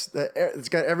story that's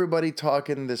got everybody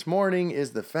talking this morning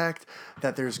is the fact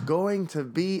that there's going to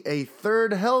be a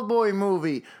third Hellboy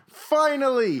movie.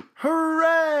 Finally!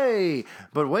 Hooray!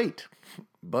 But wait.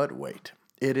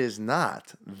 It is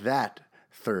not that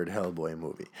third Hellboy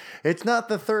movie. It's not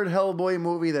the third Hellboy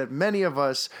movie that many of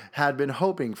us had been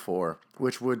hoping for,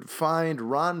 which would find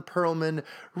Ron Perlman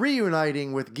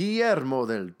reuniting with Guillermo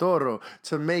del Toro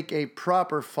to make a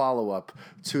proper follow-up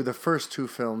to the first two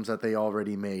films that they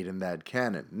already made in that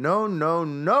canon.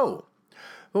 No.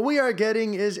 What we are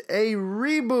getting is a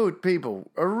reboot, people.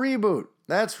 A reboot.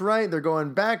 That's right, they're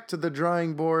going back to the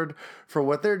drawing board for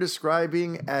what they're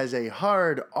describing as a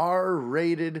hard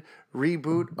R-rated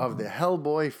reboot of the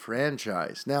Hellboy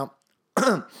franchise. Now,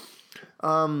 a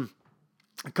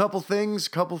couple things.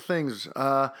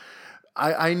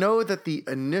 I know that the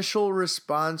initial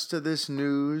response to this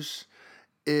news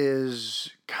is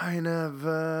kind of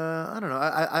I don't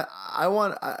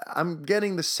know. I'm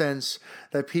getting the sense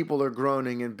that people are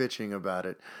groaning and bitching about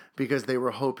it because they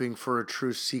were hoping for a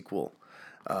true sequel.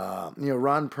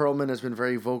 Ron Perlman has been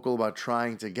very vocal about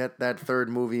trying to get that third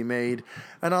movie made.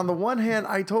 And on the one hand,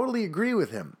 I totally agree with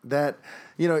him that,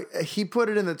 he put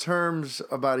it in the terms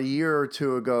about a year or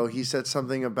two ago. He said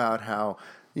something about how,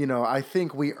 I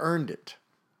think we earned it.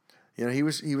 He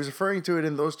was referring to it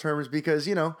in those terms because,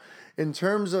 in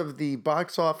terms of the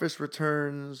box office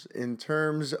returns, in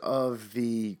terms of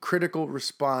the critical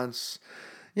response,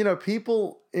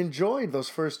 people enjoyed those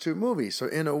first two movies. So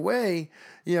in a way,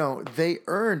 they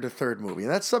earned a third movie.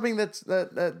 And that's something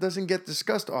that doesn't get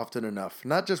discussed often enough,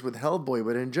 not just with Hellboy,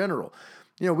 but in general.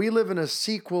 We live in a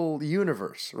sequel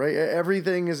universe, right?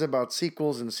 Everything is about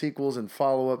sequels and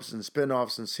follow-ups and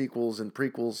spin-offs and sequels and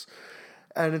prequels.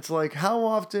 And it's like, how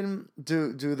often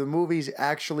do the movies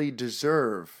actually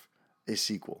deserve a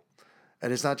sequel?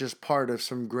 And it's not just part of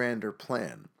some grander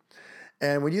plan.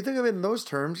 And when you think of it in those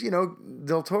terms,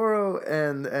 Del Toro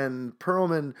and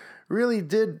Perlman really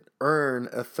did earn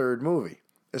a third movie.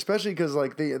 especially because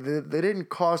like they didn't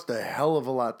cost a hell of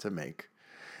a lot to make,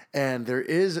 and there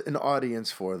is an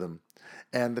audience for them,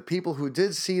 and the people who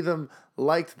did see them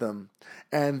liked them,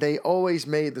 and they always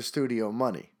made the studio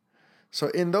money. So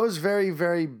in those very,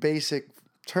 very basic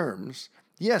terms,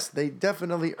 yes, they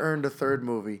definitely earned a third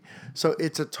movie. So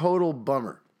it's a total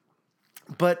bummer.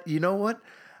 But you know what?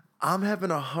 I'm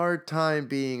having a hard time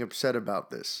being upset about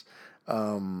this.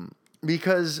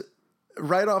 Because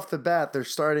right off the bat, they're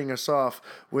starting us off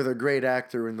with a great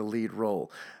actor in the lead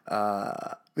role.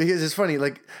 Because it's funny,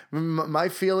 like, my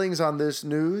feelings on this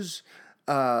news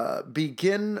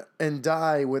begin and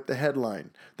die with the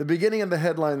headline. The beginning of the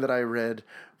headline that I read,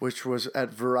 which was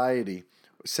at Variety,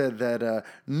 said that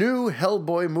new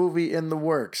Hellboy movie in the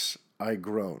works. I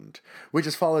groaned. Which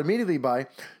is followed immediately by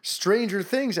Stranger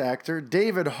Things actor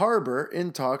David Harbour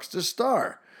in talks to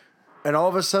star. And all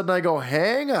of a sudden I go,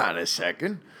 hang on a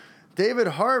second. David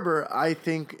Harbour, I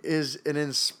think, is an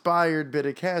inspired bit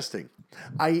of casting.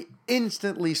 I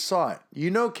instantly saw it.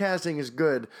 You know casting is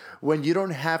good when you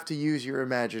don't have to use your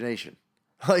imagination.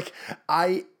 Like,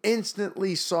 I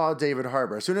instantly saw David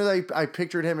Harbour. As soon as I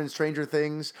pictured him in Stranger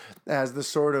Things as the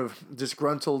sort of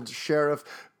disgruntled sheriff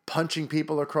punching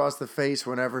people across the face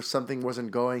whenever something wasn't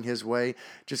going his way,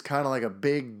 just kind of like a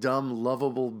big, dumb,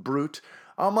 lovable brute,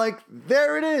 I'm like,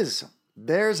 there it is.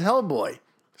 There's Hellboy.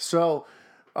 So,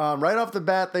 right off the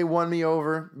bat, they won me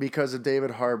over because of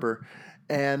David Harbour.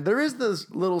 And there is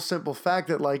this little simple fact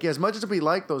that, like, as much as we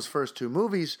like those first two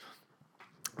movies,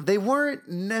 they weren't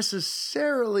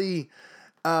necessarily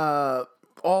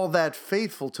all that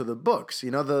faithful to the books.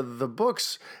 You know, the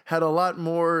books had a lot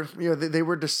more, you know, they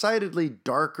were decidedly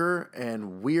darker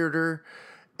and weirder.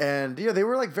 And, you know, they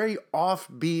were like very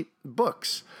offbeat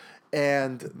books.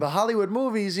 And the Hollywood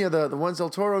movies, you know, the ones Del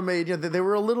Toro made, you know, they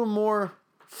were a little more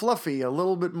fluffy, a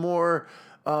little bit more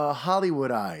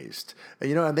Hollywoodized.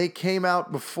 You know, and they came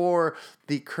out before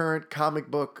the current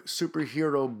comic book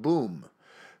superhero boom.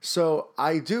 So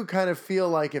I do kind of feel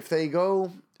like if they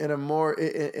go in a more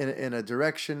in a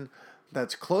direction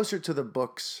that's closer to the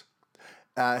books,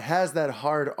 has that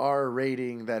hard R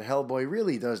rating that Hellboy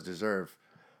really does deserve,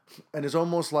 and is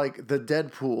almost like the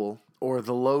Deadpool or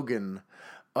the Logan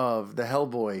of the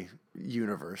Hellboy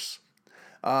universe,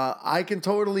 I can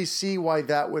totally see why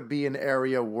that would be an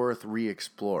area worth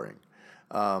re-exploring.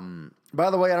 By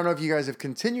the way, I don't know if you guys have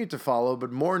continued to follow,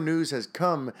 but more news has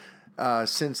come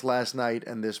since last night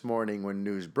and this morning when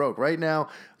news broke. Right now, it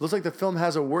looks like the film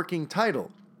has a working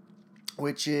title,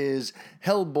 which is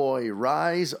Hellboy,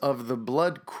 Rise of the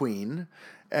Blood Queen.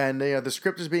 And the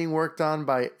script is being worked on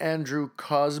by Andrew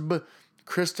Cosb,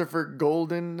 Christopher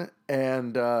Golden,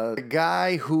 and the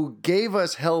guy who gave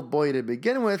us Hellboy to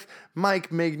begin with, Mike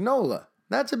Mignola.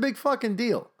 That's a big fucking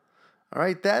deal. All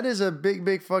right, that is a big,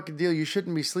 big fucking deal. You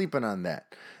shouldn't be sleeping on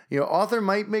that. You know, author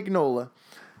Mike Mignola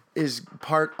is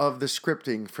part of the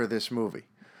scripting for this movie.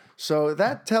 So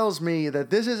that tells me that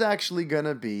this is actually going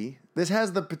to be, this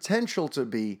has the potential to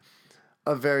be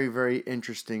a very, very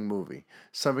interesting movie.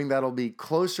 Something that'll be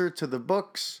closer to the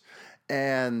books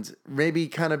and maybe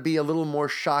kind of be a little more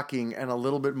shocking and a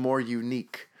little bit more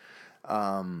unique.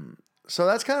 So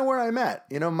that's kind of where I'm at.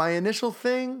 You know, my initial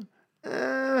thing,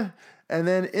 and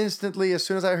then instantly, as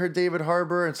soon as I heard David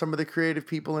Harbour and some of the creative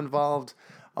people involved,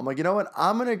 I'm like, you know what?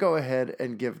 I'm going to go ahead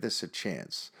and give this a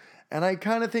chance. And I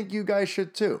kind of think you guys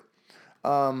should too.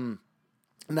 Now,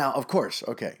 of course,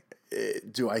 okay.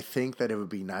 Do I think that it would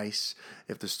be nice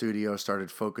if the studio started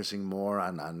focusing more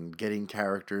on getting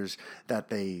characters that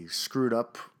they screwed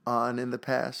up on in the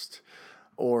past,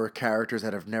 or characters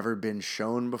that have never been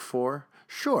shown before?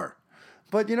 Sure.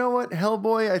 But you know what?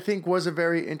 Hellboy, I think, was a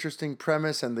very interesting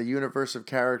premise, and the universe of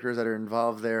characters that are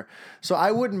involved there. So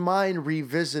I wouldn't mind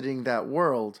revisiting that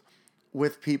world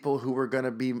with people who were going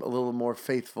to be a little more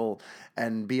faithful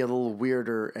and be a little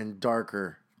weirder and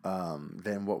darker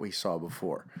than what we saw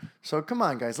before. So come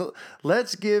on, guys.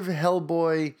 Let's give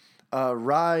Hellboy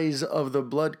Rise of the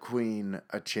Blood Queen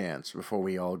a chance before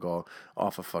we all go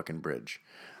off a fucking bridge.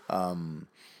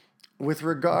 With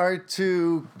regard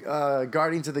to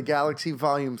Guardians of the Galaxy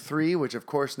Volume 3, which of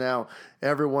course now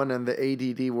everyone in the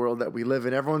ADD world that we live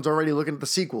in, everyone's already looking at the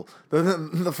sequel.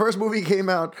 The first movie came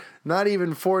out not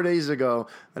even 4 days ago,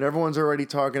 and everyone's already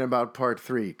talking about Part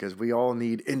 3, because we all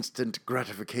need instant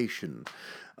gratification.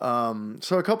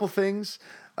 So a couple things.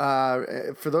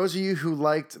 For those of you who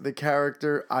liked the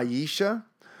character Aisha,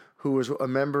 who was a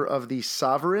member of the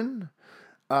Sovereign,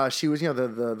 she was,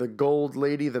 the gold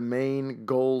lady, the main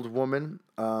gold woman.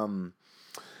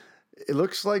 It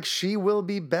looks like she will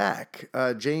be back.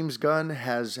 James Gunn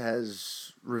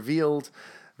has revealed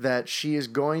that she is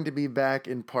going to be back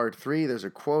in part 3. There's a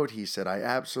quote. He said, "I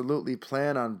absolutely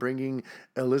plan on bringing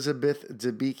Elizabeth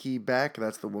Debicki back."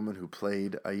 That's the woman who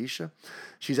played Aisha.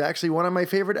 "She's actually one of my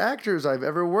favorite actors I've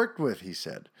ever worked with," he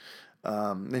said.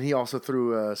 And he also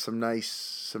threw some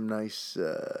nice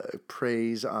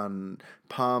praise on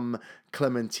Pom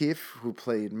Klementif, who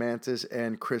played Mantis,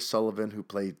 and Chris Sullivan, who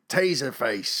played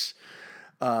Taserface.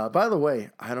 By the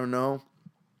way, I don't know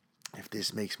if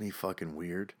this makes me fucking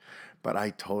weird, but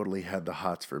I totally had the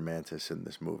hots for Mantis in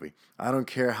this movie. I don't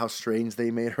care how strange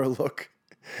they made her look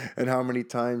and how many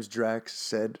times Drax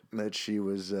said that she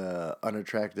was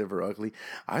unattractive or ugly.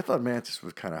 I thought Mantis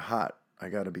was kind of hot. I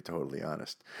got to be totally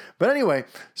honest. But anyway,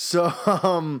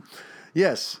 so,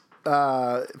 yes,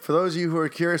 for those of you who are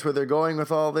curious where they're going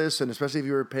with all this, and especially if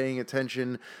you were paying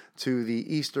attention to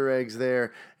the Easter eggs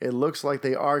there, it looks like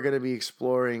they are going to be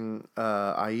exploring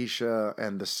Aisha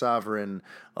and the Sovereign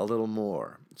a little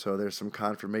more. So there's some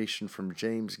confirmation from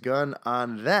James Gunn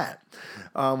on that.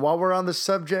 While we're on the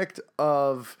subject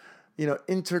of,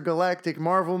 intergalactic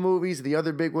Marvel movies, the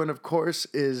other big one, of course,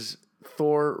 is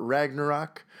Thor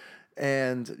Ragnarok.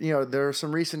 And, there are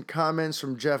some recent comments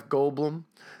from Jeff Goldblum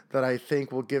that I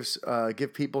think will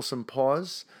give people some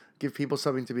pause, give people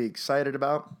something to be excited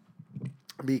about.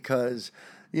 Because,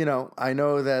 I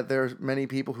know that there's many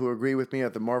people who agree with me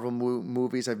that the Marvel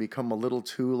movies have become a little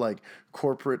too,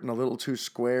 corporate and a little too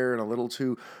square and a little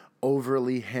too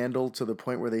overly handled to the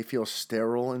point where they feel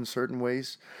sterile in certain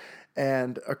ways.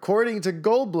 And according to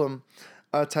Goldblum,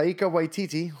 Taika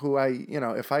Waititi, who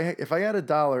if I had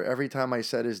 $1 every time I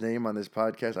said his name on this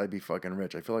podcast, I'd be fucking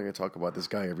rich. I feel like I talk about this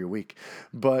guy every week.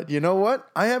 But you know what?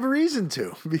 I have a reason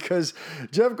to, because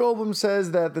Jeff Goldblum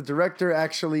says that the director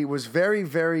actually was very,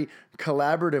 very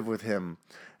collaborative with him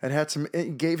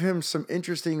and gave him some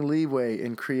interesting leeway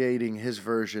in creating his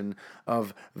version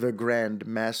of the Grand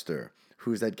Master,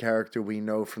 who's that character we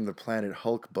know from the Planet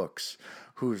Hulk books,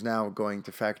 who's now going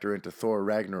to factor into Thor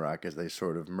Ragnarok as they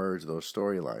sort of merge those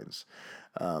storylines.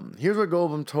 Here's what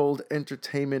Goldblum told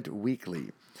Entertainment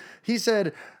Weekly. He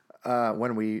said, I'm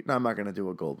not going to do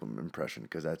a Goldblum impression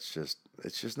because it's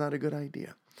just not a good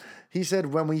idea. He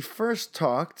said, when we first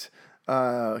talked,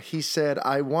 he said,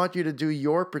 "I want you to do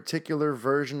your particular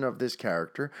version of this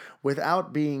character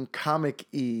without being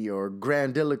comic-y or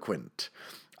grandiloquent.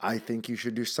 I think you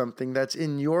should do something that's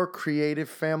in your creative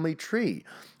family tree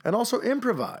and also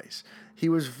improvise." He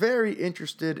was very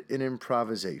interested in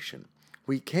improvisation.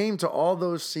 "We came to all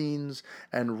those scenes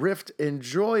and riffed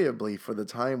enjoyably for the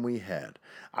time we had.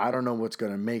 I don't know what's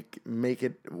going to make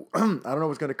it, I don't know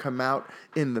what's going to come out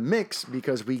in the mix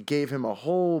because we gave him a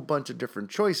whole bunch of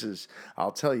different choices.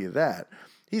 I'll tell you that.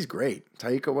 He's great.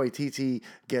 Taika Waititi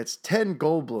gets 10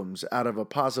 Goldblums out of a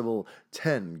possible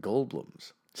 10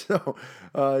 Goldblums." So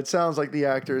it sounds like the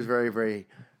actor is very, very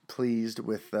pleased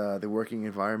with the working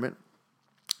environment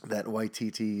that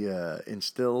Waititi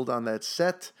instilled on that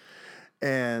set.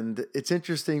 And it's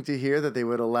interesting to hear that they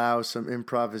would allow some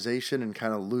improvisation and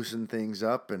kind of loosen things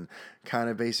up and kind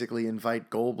of basically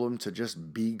invite Goldblum to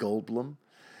just be Goldblum.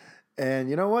 And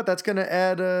you know what? That's going to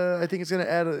add, I think it's going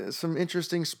to add some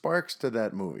interesting sparks to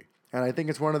that movie. And I think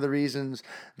it's one of the reasons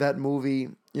that movie,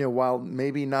 while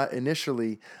maybe not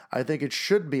initially, I think it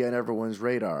should be on everyone's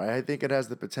radar. I think it has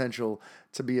the potential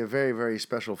to be a very, very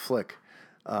special flick.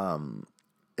 And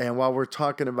while we're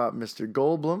talking about Mr.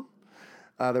 Goldblum,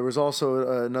 there was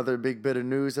also another big bit of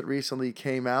news that recently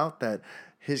came out that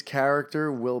his character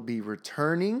will be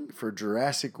returning for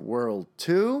Jurassic World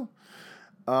 2.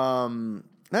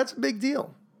 That's a big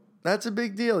deal. That's a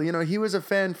big deal. He was a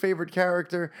fan favorite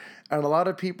character, and a lot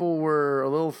of people were a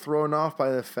little thrown off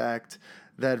by the fact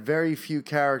that very few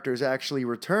characters actually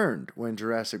returned when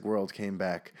Jurassic World came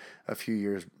back a few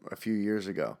years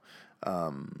ago.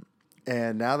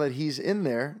 And now that he's in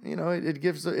there, it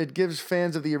gives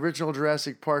fans of the original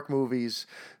Jurassic Park movies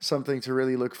something to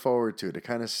really look forward to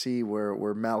kind of see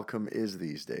where Malcolm is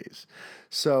these days.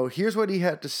 So here's what he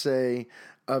had to say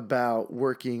about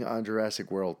working on Jurassic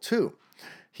World 2.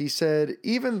 He said,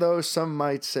 "Even though some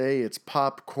might say it's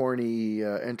popcorny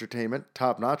entertainment,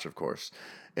 top-notch, of course,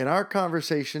 in our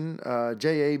conversation,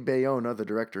 J.A. Bayona, the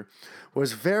director,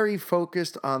 was very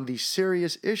focused on the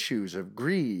serious issues of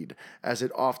greed, as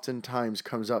it oftentimes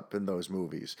comes up in those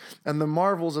movies, and the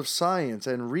marvels of science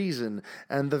and reason,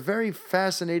 and the very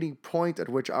fascinating point at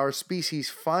which our species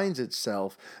finds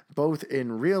itself, both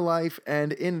in real life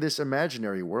and in this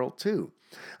imaginary world, too.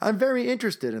 I'm very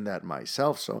interested in that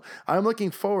myself, so I'm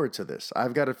looking forward to this.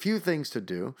 I've got a few things to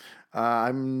do.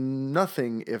 I'm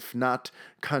nothing if not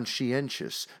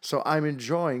conscientious, so I'm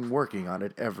enjoying working on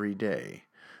it every day."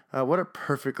 What a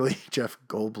perfectly Jeff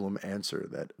Goldblum answer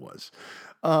that was.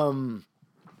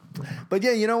 But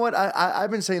yeah, you know what?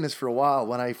 I've been saying this for a while.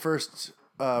 When I first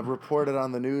reported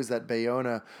on the news that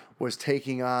Bayona was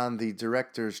taking on the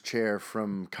director's chair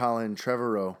from Colin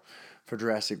Trevorrow for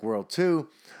Jurassic World 2,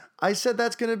 I said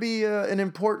that's going to be an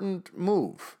important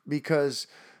move because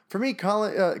for me,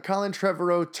 Colin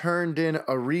Trevorrow turned in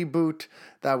a reboot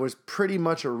that was pretty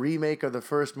much a remake of the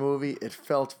first movie. It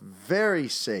felt very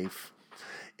safe.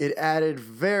 It added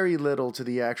very little to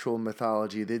the actual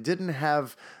mythology. They didn't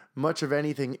have much of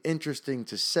anything interesting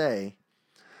to say.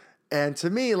 And to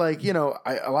me, like, you know,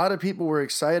 a lot of people were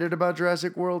excited about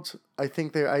Jurassic World.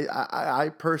 I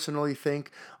personally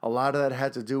think a lot of that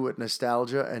had to do with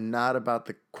nostalgia and not about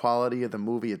the quality of the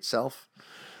movie itself.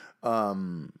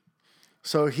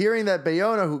 So hearing that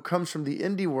Bayona, who comes from the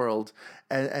indie world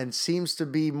and seems to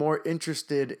be more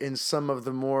interested in some of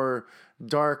the more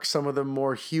dark, some of the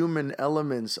more human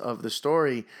elements of the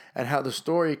story and how the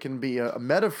story can be a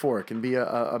metaphor, can be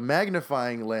a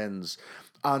magnifying lens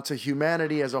onto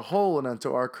humanity as a whole and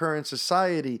onto our current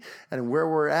society and where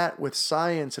we're at with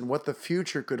science and what the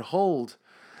future could hold.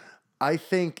 I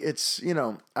think it's, you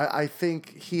know, I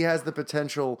think he has the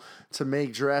potential to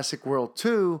make Jurassic World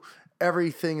 2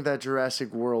 everything that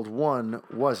Jurassic World 1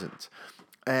 wasn't.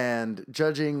 And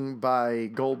judging by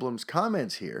Goldblum's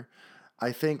comments here,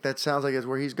 I think that sounds like that's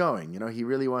where he's going. You know, he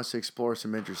really wants to explore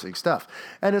some interesting stuff.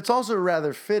 And it's also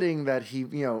rather fitting that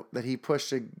he pushed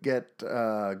to get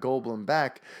Goldblum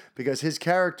back because his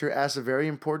character asks a very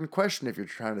important question if you're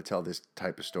trying to tell this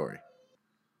type of story.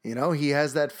 You know, he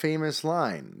has that famous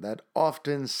line, that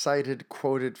often cited,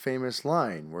 quoted famous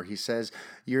line where he says,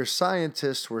 "Your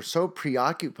scientists were so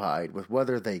preoccupied with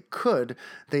whether they could,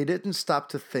 they didn't stop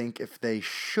to think if they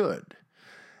should."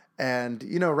 And,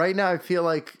 you know, right now I feel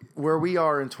like where we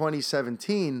are in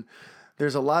 2017,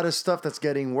 there's a lot of stuff that's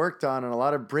getting worked on and a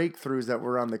lot of breakthroughs that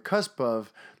we're on the cusp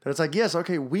of that it's like, yes,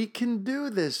 okay, we can do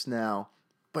this now,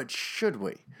 but should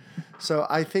we? So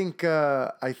I think,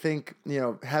 you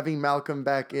know, having Malcolm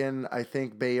back in, I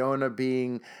think Bayona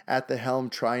being at the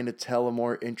helm trying to tell a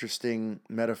more interesting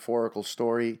metaphorical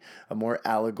story, a more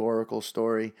allegorical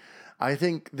story, I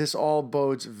think this all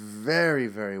bodes very,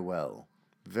 very well.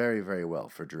 Very, very well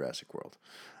for Jurassic World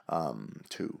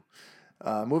 2.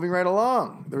 Moving right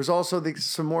along, there's also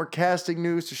some more casting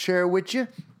news to share with you.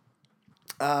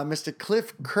 Mr.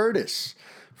 Cliff Curtis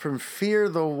from Fear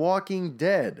the Walking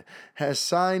Dead has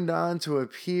signed on to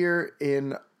appear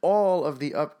in all of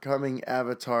the upcoming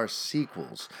Avatar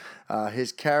sequels.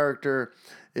 His character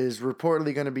is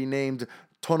reportedly going to be named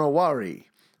Tonowari,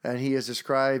 and he is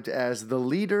described as the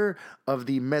leader of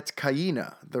the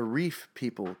Metkaina, the Reef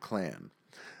People clan.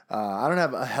 I don't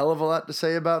have a hell of a lot to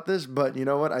say about this, but you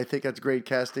know what? I think that's great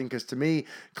casting because to me,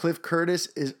 Cliff Curtis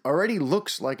already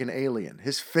looks like an alien.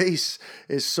 His face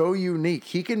is so unique.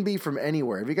 He can be from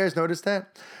anywhere. Have you guys noticed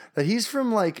that? That he's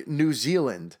from like New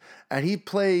Zealand and he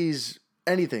plays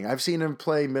anything. I've seen him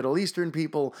play Middle Eastern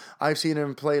people. I've seen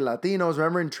him play Latinos.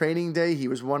 Remember in Training Day, he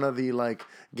was one of the like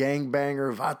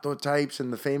gangbanger vato types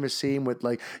in the famous scene with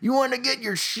like, "You want to get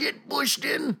your shit bushed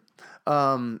in?"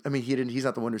 I mean, he's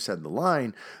not the one who said the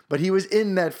line, but he was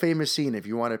in that famous scene if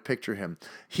you want to picture him.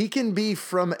 He can be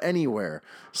from anywhere.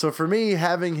 So for me,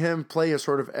 having him play a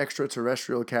sort of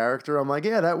extraterrestrial character, I'm like,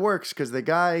 yeah, that works because the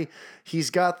guy, he's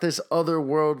got this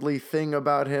otherworldly thing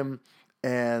about him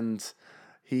and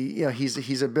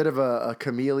he's a bit of a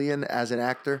chameleon as an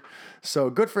actor. So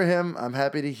good for him. I'm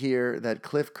happy to hear that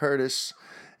Cliff Curtis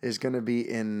is going to be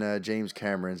in James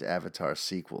Cameron's Avatar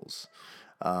sequels.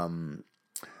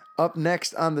 Up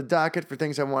next on the docket for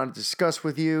things I want to discuss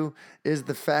with you is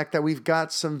the fact that we've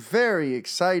got some very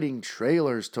exciting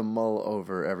trailers to mull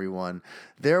over, everyone.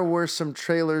 There were some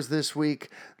trailers this week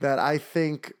that I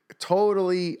think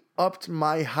totally upped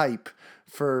my hype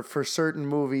for certain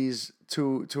movies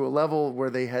to a level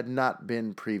where they had not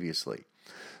been previously.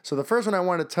 So the first one I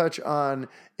want to touch on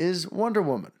is Wonder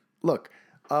Woman. Look,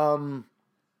 the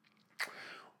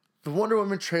Wonder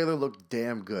Woman trailer looked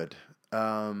damn good.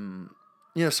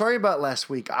 You know, sorry about last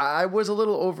week. I was a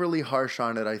little overly harsh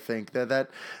on it, I think. That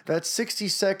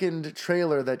 60-second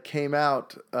trailer that came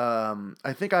out,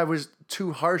 I think I was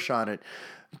too harsh on it.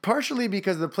 Partially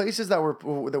because the places that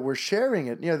were sharing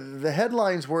it, you know, the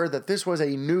headlines were that this was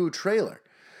a new trailer.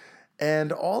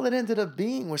 And all it ended up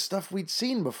being was stuff we'd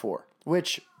seen before.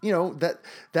 Which, you know,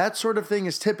 that sort of thing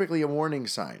is typically a warning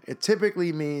sign. It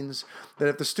typically means that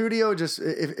if the studio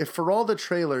if for all the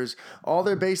trailers, all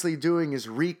they're basically doing is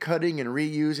recutting and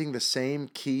reusing the same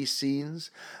key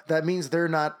scenes, that means they're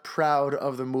not proud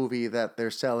of the movie that they're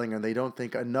selling and they don't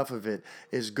think enough of it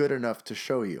is good enough to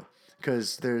show you.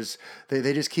 Because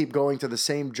they just keep going to the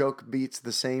same joke beats,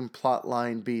 the same plot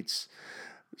line beats.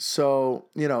 So,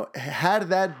 had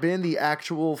that been the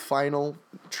actual final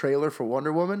trailer for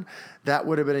Wonder Woman, that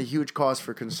would have been a huge cause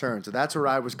for concern. So that's where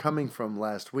I was coming from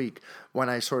last week when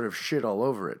I sort of shit all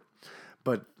over it.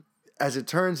 But as it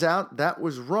turns out, that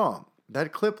was wrong.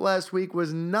 That clip last week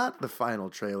was not the final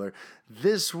trailer.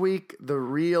 This week, the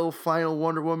real final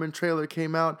Wonder Woman trailer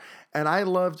came out, and I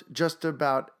loved just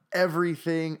about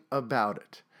everything about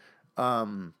it.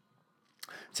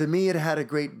 To me, it had a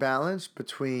great balance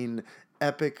between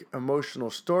epic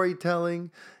emotional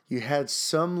storytelling. You had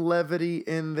some levity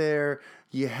in there.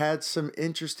 You had some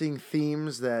interesting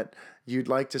themes that you'd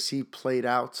like to see played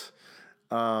out.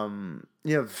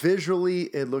 Visually,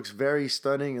 it looks very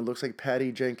stunning. It looks like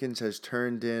Patty Jenkins has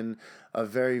turned in a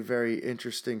very, very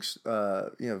interesting,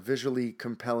 visually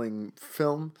compelling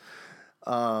film.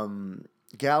 Gal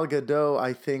Gadot,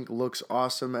 I think, looks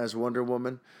awesome as Wonder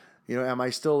Woman. Am I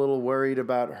still a little worried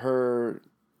about her,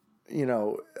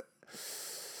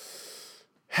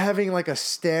 having like a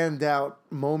standout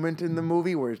moment in the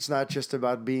movie where it's not just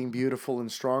about being beautiful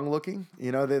and strong looking?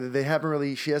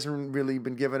 She hasn't really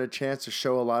been given a chance to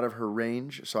show a lot of her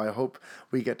range. So I hope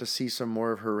we get to see some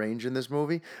more of her range in this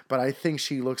movie. But I think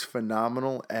she looks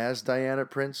phenomenal as Diana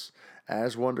Prince,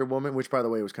 as Wonder Woman, which, by the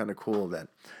way, was kind of cool that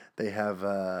they have,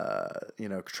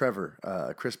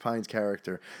 Trevor, Chris Pine's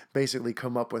character, basically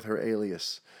come up with her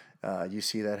alias. You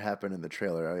see that happen in the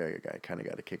trailer. I kind of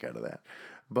got a kick out of that.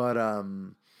 But,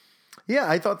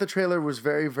 I thought the trailer was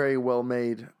very, very well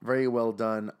made, very well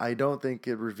done. I don't think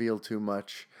it revealed too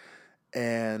much.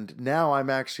 And now I'm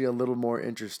actually a little more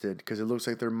interested because it looks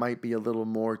like there might be a little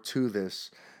more to this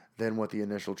than what the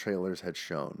initial trailers had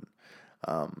shown.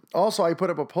 Also, I put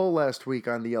up a poll last week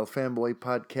on the Fanboy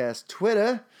Podcast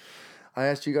Twitter. I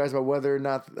asked you guys about whether or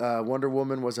not Wonder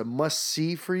Woman was a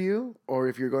must-see for you, or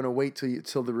if you're going to wait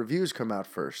till the reviews come out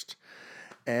first.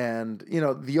 And,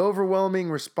 the overwhelming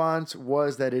response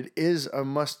was that it is a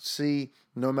must-see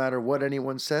no matter what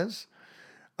anyone says.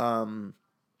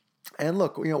 And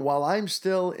look, while I'm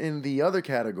still in the other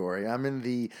category, I'm in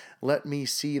the let me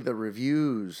see the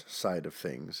reviews side of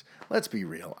things. Let's be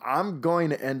real. I'm going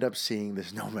to end up seeing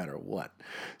this no matter what.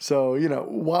 So,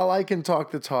 while I can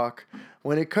talk the talk,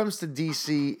 when it comes to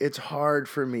DC, it's hard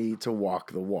for me to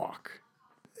walk the walk.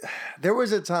 There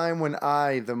was a time when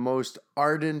I, the most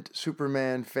ardent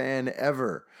Superman fan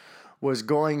ever, was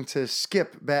going to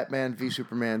skip Batman v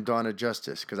Superman Dawn of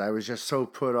Justice because I was just so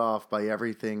put off by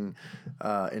everything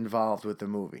involved with the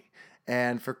movie.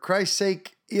 And for Christ's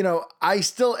sake, I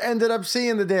still ended up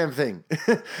seeing the damn thing.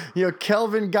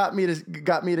 Kelvin got me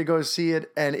to go see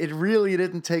it, and it really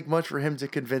didn't take much for him to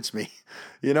convince me.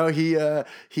 He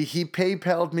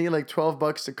PayPal'd me like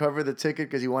 $12 to cover the ticket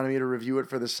because he wanted me to review it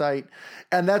for the site,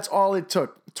 and that's all it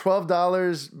took.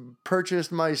 $12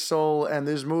 purchased my soul, and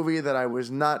this movie that I was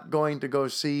not going to go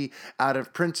see out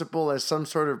of principle as some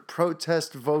sort of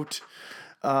protest vote,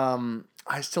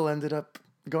 I still ended up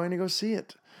going to go see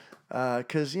it.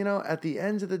 Because, at the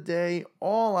end of the day,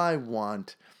 all I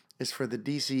want is for the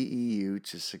DCEU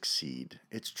to succeed.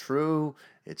 It's true,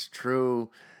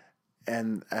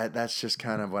 and that's just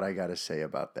kind of what I got to say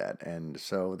about that. And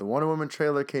so the Wonder Woman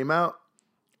trailer came out,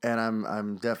 and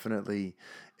I'm definitely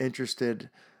interested,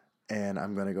 and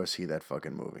I'm going to go see that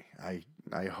fucking movie.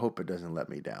 I hope it doesn't let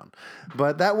me down.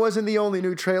 But that wasn't the only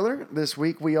new trailer. This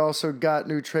week we also got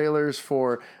new trailers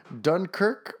for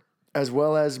Dunkirk as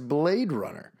well as Blade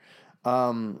Runner.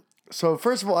 So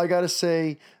first of all, I gotta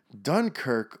say,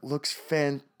 Dunkirk looks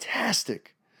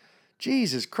fantastic.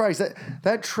 Jesus Christ,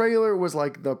 that trailer was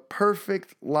like the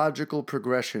perfect logical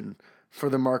progression for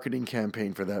the marketing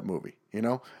campaign for that movie.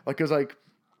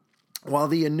 While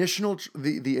the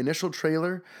initial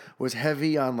trailer was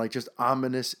heavy on like just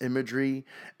ominous imagery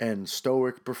and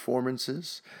stoic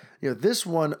performances, this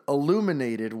one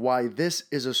illuminated why this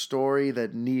is a story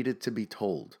that needed to be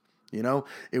told.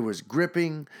 It was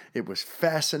gripping, it was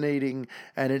fascinating,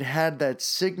 and it had that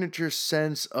signature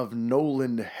sense of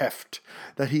Nolan heft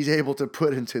that he's able to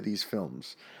put into these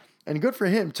films. And good for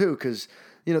him, too, because,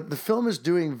 the film is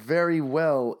doing very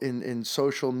well in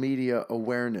social media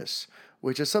awareness,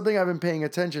 which is something I've been paying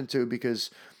attention to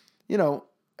because, in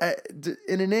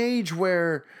an age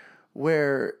where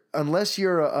unless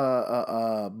you're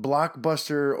a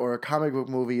blockbuster or a comic book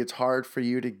movie, it's hard for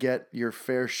you to get your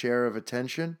fair share of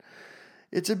attention.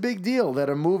 It's a big deal that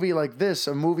a movie like this,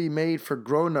 a movie made for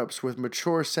grown-ups with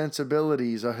mature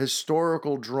sensibilities, a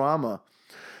historical drama,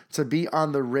 to be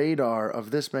on the radar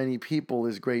of this many people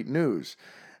is great news.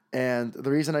 And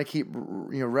the reason I keep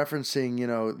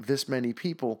referencing this many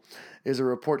people is a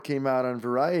report came out on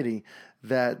Variety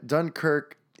that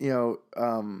Dunkirk it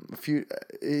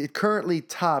currently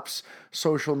tops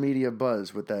social media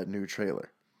buzz with that new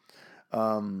trailer.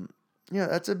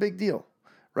 That's a big deal.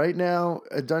 Right now,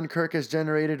 Dunkirk has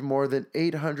generated more than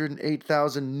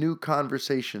 808,000 new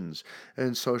conversations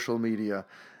in social media.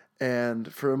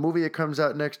 And for a movie that comes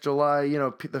out next July,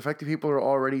 the fact that people are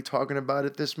already talking about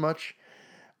it this much,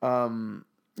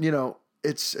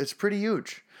 it's pretty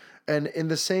huge. And in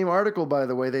the same article, by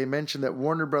the way, they mentioned that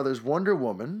Warner Brothers' Wonder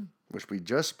Woman, which we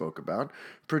just spoke about,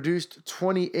 produced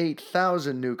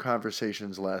 28,000 new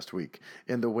conversations last week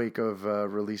in the wake of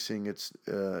releasing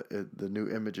the new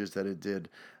images that it did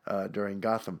during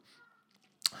Gotham.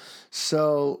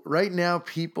 So right now,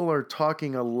 people are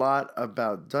talking a lot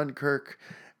about Dunkirk,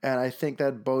 and I think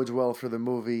that bodes well for the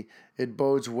movie. It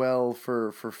bodes well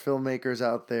for filmmakers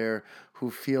out there who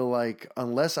feel like,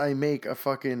 unless I make a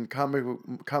fucking comic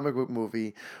book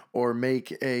movie or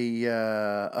make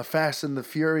a Fast and the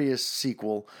Furious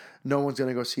sequel, no one's going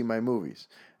to go see my movies.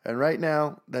 And right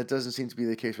now, that doesn't seem to be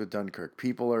the case with Dunkirk.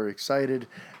 People are excited,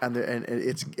 and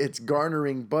it's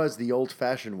garnering buzz the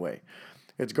old-fashioned way.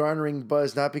 It's garnering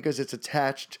buzz not because it's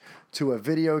attached to a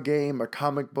video game, a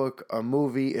comic book, a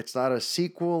movie. It's not a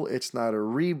sequel. It's not a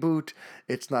reboot.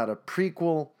 It's not a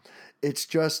prequel. It's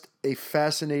just a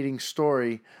fascinating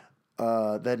story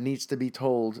that needs to be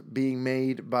told, being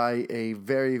made by a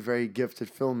very, very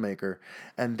gifted filmmaker.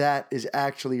 And that is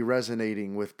actually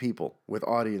resonating with people, with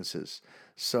audiences.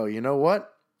 So you know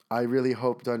what? I really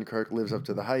hope Dunkirk lives up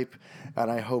to the hype,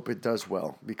 and I hope it does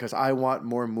well, because I want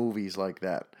more movies like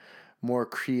that. More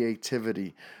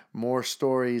creativity, more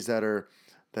stories that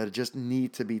just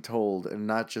need to be told and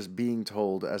not just being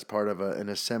told as part of an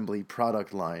assembly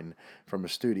product line from a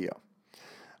studio.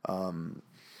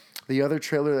 The other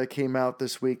trailer that came out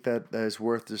this week that is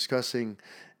worth discussing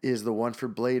is the one for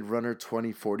Blade Runner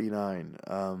 2049.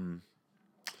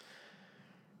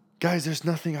 Guys, there's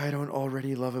nothing I don't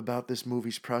already love about this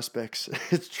movie's prospects.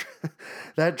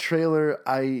 That trailer,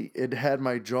 it had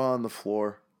my jaw on the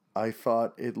floor. I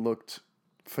thought it looked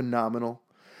phenomenal.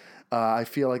 I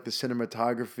feel like the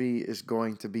cinematography is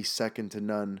going to be second to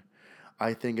none.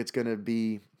 I think it's going to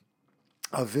be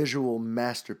a visual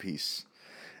masterpiece.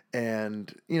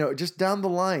 And, just down the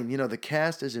line, the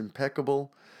cast is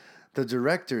impeccable. The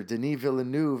director, Denis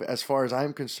Villeneuve, as far as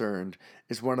I'm concerned,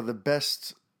 is one of the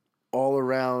best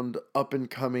all-around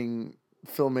up-and-coming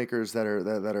filmmakers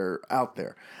that are out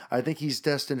there. I think he's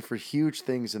destined for huge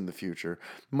things in the future,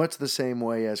 much the same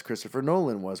way as Christopher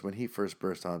Nolan was when he first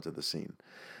burst onto the scene.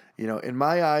 In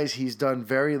my eyes, he's done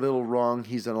very little wrong.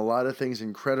 He's done a lot of things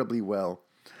incredibly well.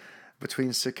 Between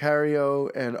Sicario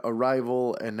and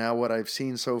Arrival and now what I've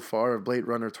seen so far of Blade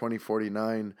Runner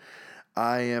 2049,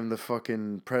 I am the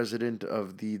fucking president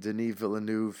of the Denis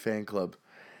Villeneuve fan club.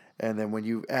 And then when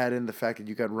you add in the fact that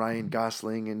you got Ryan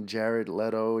Gosling and Jared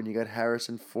Leto and you got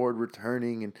Harrison Ford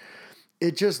returning, and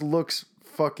it just looks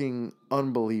fucking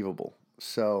unbelievable.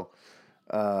 So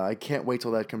I can't wait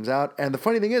till that comes out. And the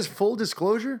funny thing is, full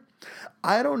disclosure,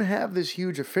 I don't have this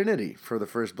huge affinity for the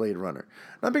first Blade Runner.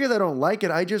 Not because I don't like it.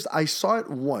 I saw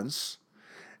it once,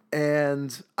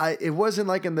 and it wasn't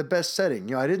like in the best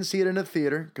setting. I didn't see it in a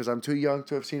theater because I'm too young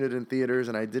to have seen it in theaters,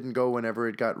 and I didn't go whenever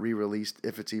it got re-released,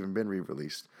 if it's even been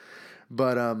re-released.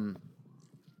 But I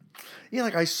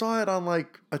saw it on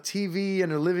like a TV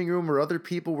in a living room where other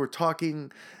people were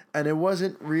talking, and it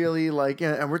wasn't really like,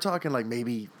 and we're talking like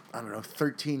maybe,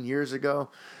 13 years ago.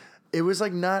 It was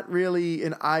like not really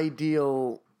an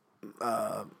ideal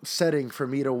setting for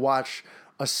me to watch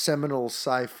a seminal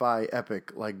sci-fi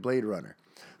epic like Blade Runner.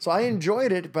 So I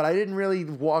enjoyed it, but I didn't really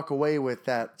walk away with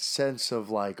that sense of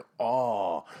like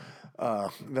awe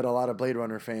that a lot of Blade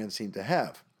Runner fans seem to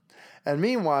have. And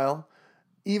meanwhile,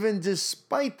 even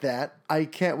despite that, I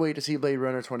can't wait to see Blade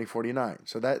Runner 2049.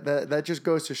 So that just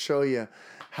goes to show you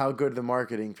how good the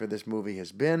marketing for this movie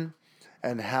has been,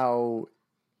 and how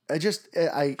I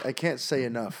can't say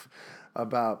enough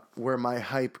about where my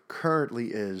hype currently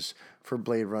is for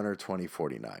Blade Runner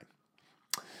 2049.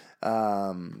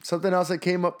 Something else that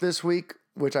came up this week,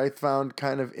 which I found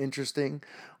kind of interesting,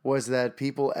 was that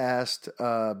people asked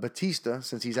Batista,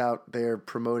 since he's out there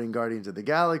promoting Guardians of the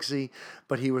Galaxy,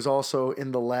 but he was also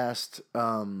in the last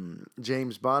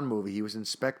James Bond movie. He was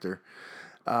Inspector.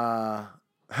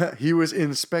 He was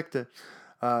Inspector.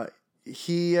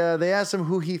 They asked him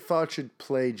who he thought should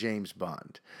play James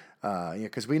Bond.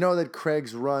 Because we know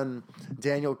that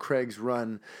Daniel Craig's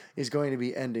run is going to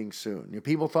be ending soon.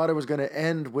 People thought it was going to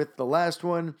end with the last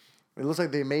one. It looks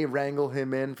like they may wrangle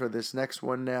him in for this next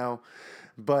one now.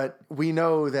 But we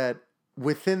know that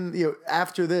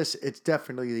after this, it's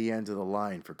definitely the end of the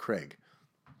line for Craig.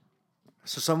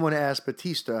 So someone asked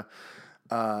Batista,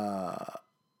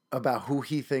 about who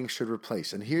he thinks should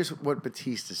replace. And here's what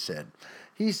Batista said.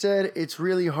 He said, "It's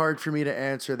really hard for me to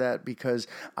answer that because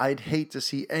I'd hate to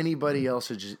see anybody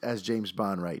else as James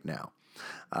Bond right now."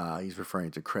 He's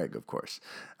referring to Craig, of course.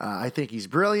 "I think he's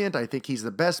brilliant. I think he's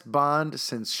the best Bond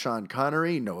since Sean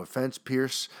Connery. No offense,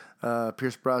 Pierce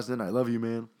Brosnan. I love you,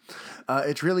 man.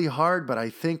 It's really hard, but I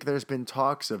think there's been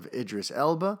talks of Idris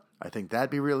Elba. I think that'd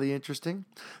be really interesting.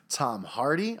 Tom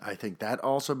Hardy. I think that'd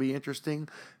also be interesting.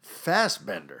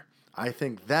 Fassbender. I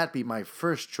think that'd be my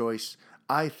first choice.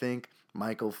 I think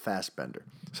Michael Fassbender."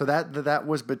 So that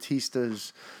was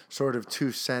Batista's sort of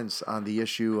 2 cents on the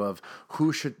issue of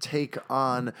who should take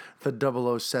on the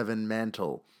 007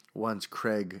 mantle once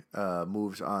Craig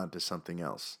moves on to something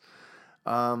else.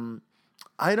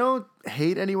 I don't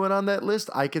hate anyone on that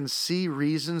list. I can see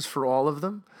reasons for all of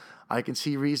them. I can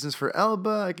see reasons for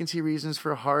Elba. I can see reasons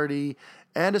for Hardy,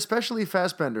 and especially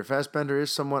Fassbender. Fassbender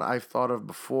is someone I've thought of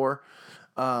before.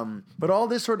 But all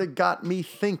this sort of got me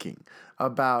thinking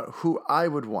about who I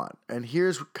would want. And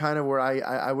here's kind of where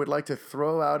I would like to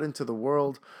throw out into the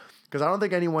world, because I don't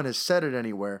think anyone has said it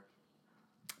anywhere.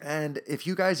 And if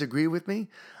you guys agree with me,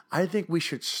 I think we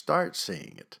should start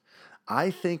saying it.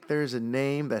 I think there's a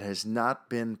name that has not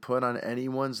been put on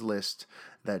anyone's list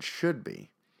that should be.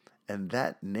 And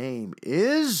that name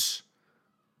is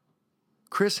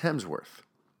Chris Hemsworth.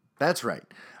 That's right.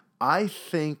 I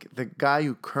think the guy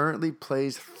who currently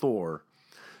plays Thor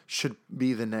should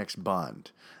be the next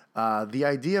Bond. The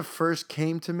idea first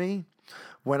came to me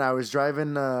when I was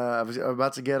driving, I was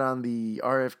about to get on the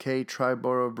RFK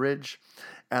Triborough Bridge,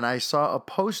 and I saw a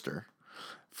poster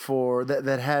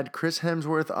that had Chris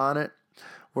Hemsworth on it,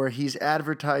 where he's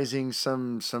advertising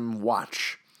some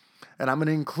watch. And I'm going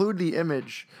to include the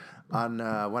image on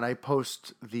when I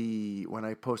post the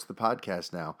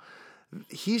podcast now.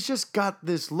 He's just got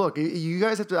this look. You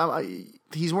guys have to.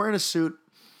 He's wearing a suit.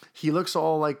 He looks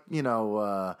all like,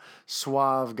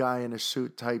 suave guy in a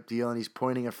suit type deal, and he's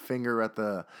pointing a finger at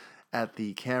the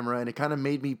camera, and it kind of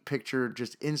made me picture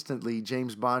just instantly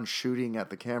James Bond shooting at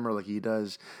the camera like he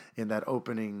does in that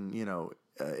opening,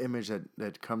 image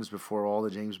that comes before all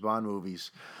the James Bond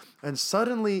movies. And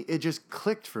suddenly it just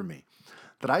clicked for me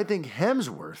that I think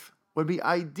Hemsworth would be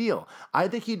ideal. I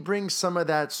think he'd bring some of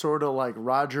that sort of like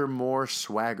Roger Moore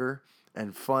swagger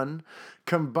and fun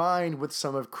combined with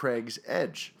some of Craig's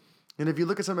edge. And if you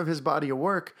look at some of his body of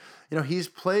work, he's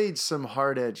played some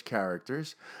hard edge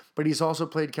characters, but he's also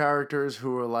played characters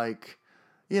who are like,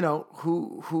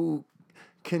 who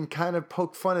can kind of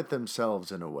poke fun at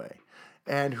themselves in a way,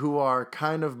 and who are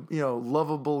kind of,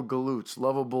 lovable galoots,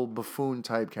 lovable buffoon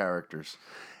type characters.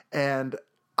 And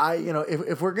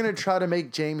if we're going to try to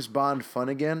make James Bond fun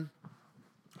again,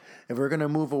 if we're going to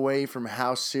move away from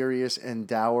how serious and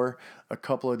dour a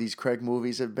couple of these Craig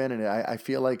movies have been, and I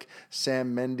feel like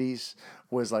Sam Mendes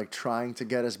was like trying to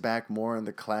get us back more in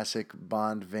the classic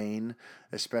Bond vein,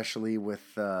 especially with,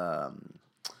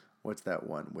 what's that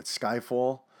one? With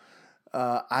Skyfall.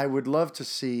 I would love to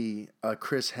see a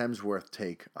Chris Hemsworth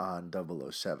take on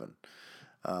 007.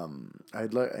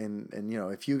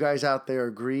 If you guys out there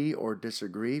agree or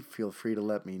disagree, feel free to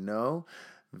let me know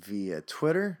via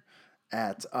Twitter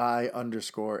at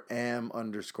I_am_MFR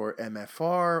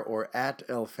or at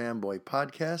Fanboy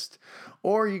Podcast.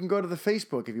 Or you can go to the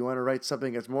Facebook if you want to write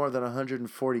something that's more than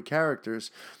 140 characters.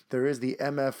 There is the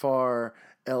MFR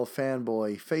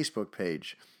Fanboy Facebook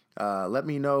page. Let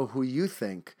me know who you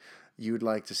think you'd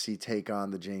like to see take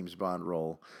on the James Bond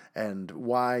role and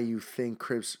why you think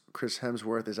Chris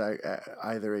Hemsworth is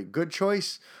either a good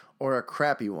choice or a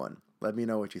crappy one. Let me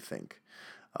know what you think.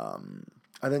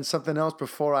 And then something else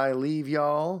before I leave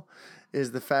y'all is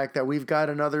the fact that we've got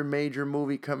another major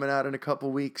movie coming out in a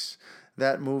couple weeks.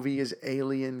 That movie is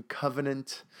Alien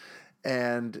Covenant.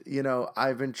 And,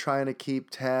 I've been trying to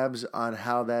keep tabs on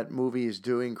how that movie is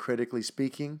doing, critically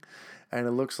speaking. And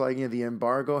it looks like the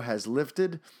embargo has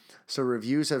lifted. So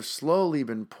reviews have slowly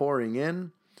been pouring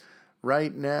in.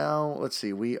 Right now, let's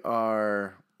see, we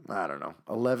are,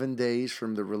 11 days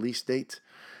from the release date.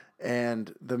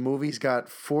 And the movie's got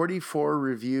 44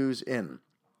 reviews in.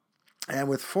 And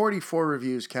with 44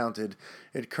 reviews counted,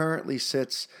 it currently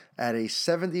sits at a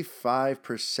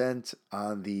 75%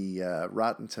 on the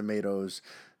Rotten Tomatoes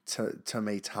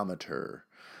tomatometer.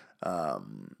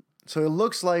 So it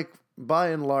looks like, by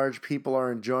and large, people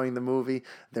are enjoying the movie.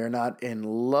 They're not in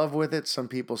love with it. Some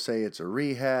people say it's a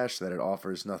rehash, that it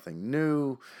offers nothing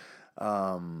new.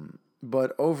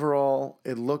 But overall,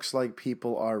 it looks like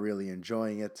people are really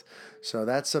enjoying it. So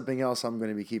that's something else I'm going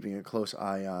to be keeping a close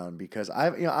eye on, because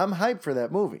I'm hyped for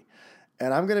that movie,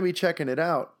 and I'm going to be checking it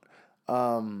out.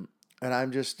 And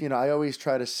I'm just, I always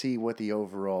try to see what the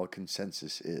overall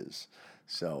consensus is.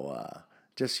 So,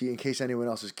 just in case anyone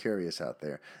else is curious out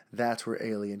there, that's where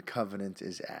Alien Covenant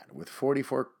is at. With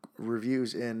 44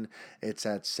 reviews in, it's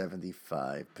at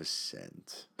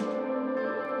 75%.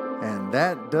 And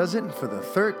that does it for the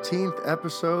 13th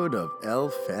episode of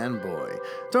El Fanboy.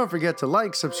 Don't forget to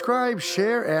like, subscribe,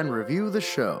 share, and review the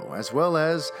show, as well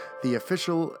as the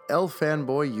official El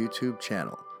Fanboy YouTube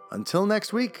channel. Until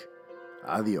next week,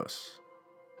 adios.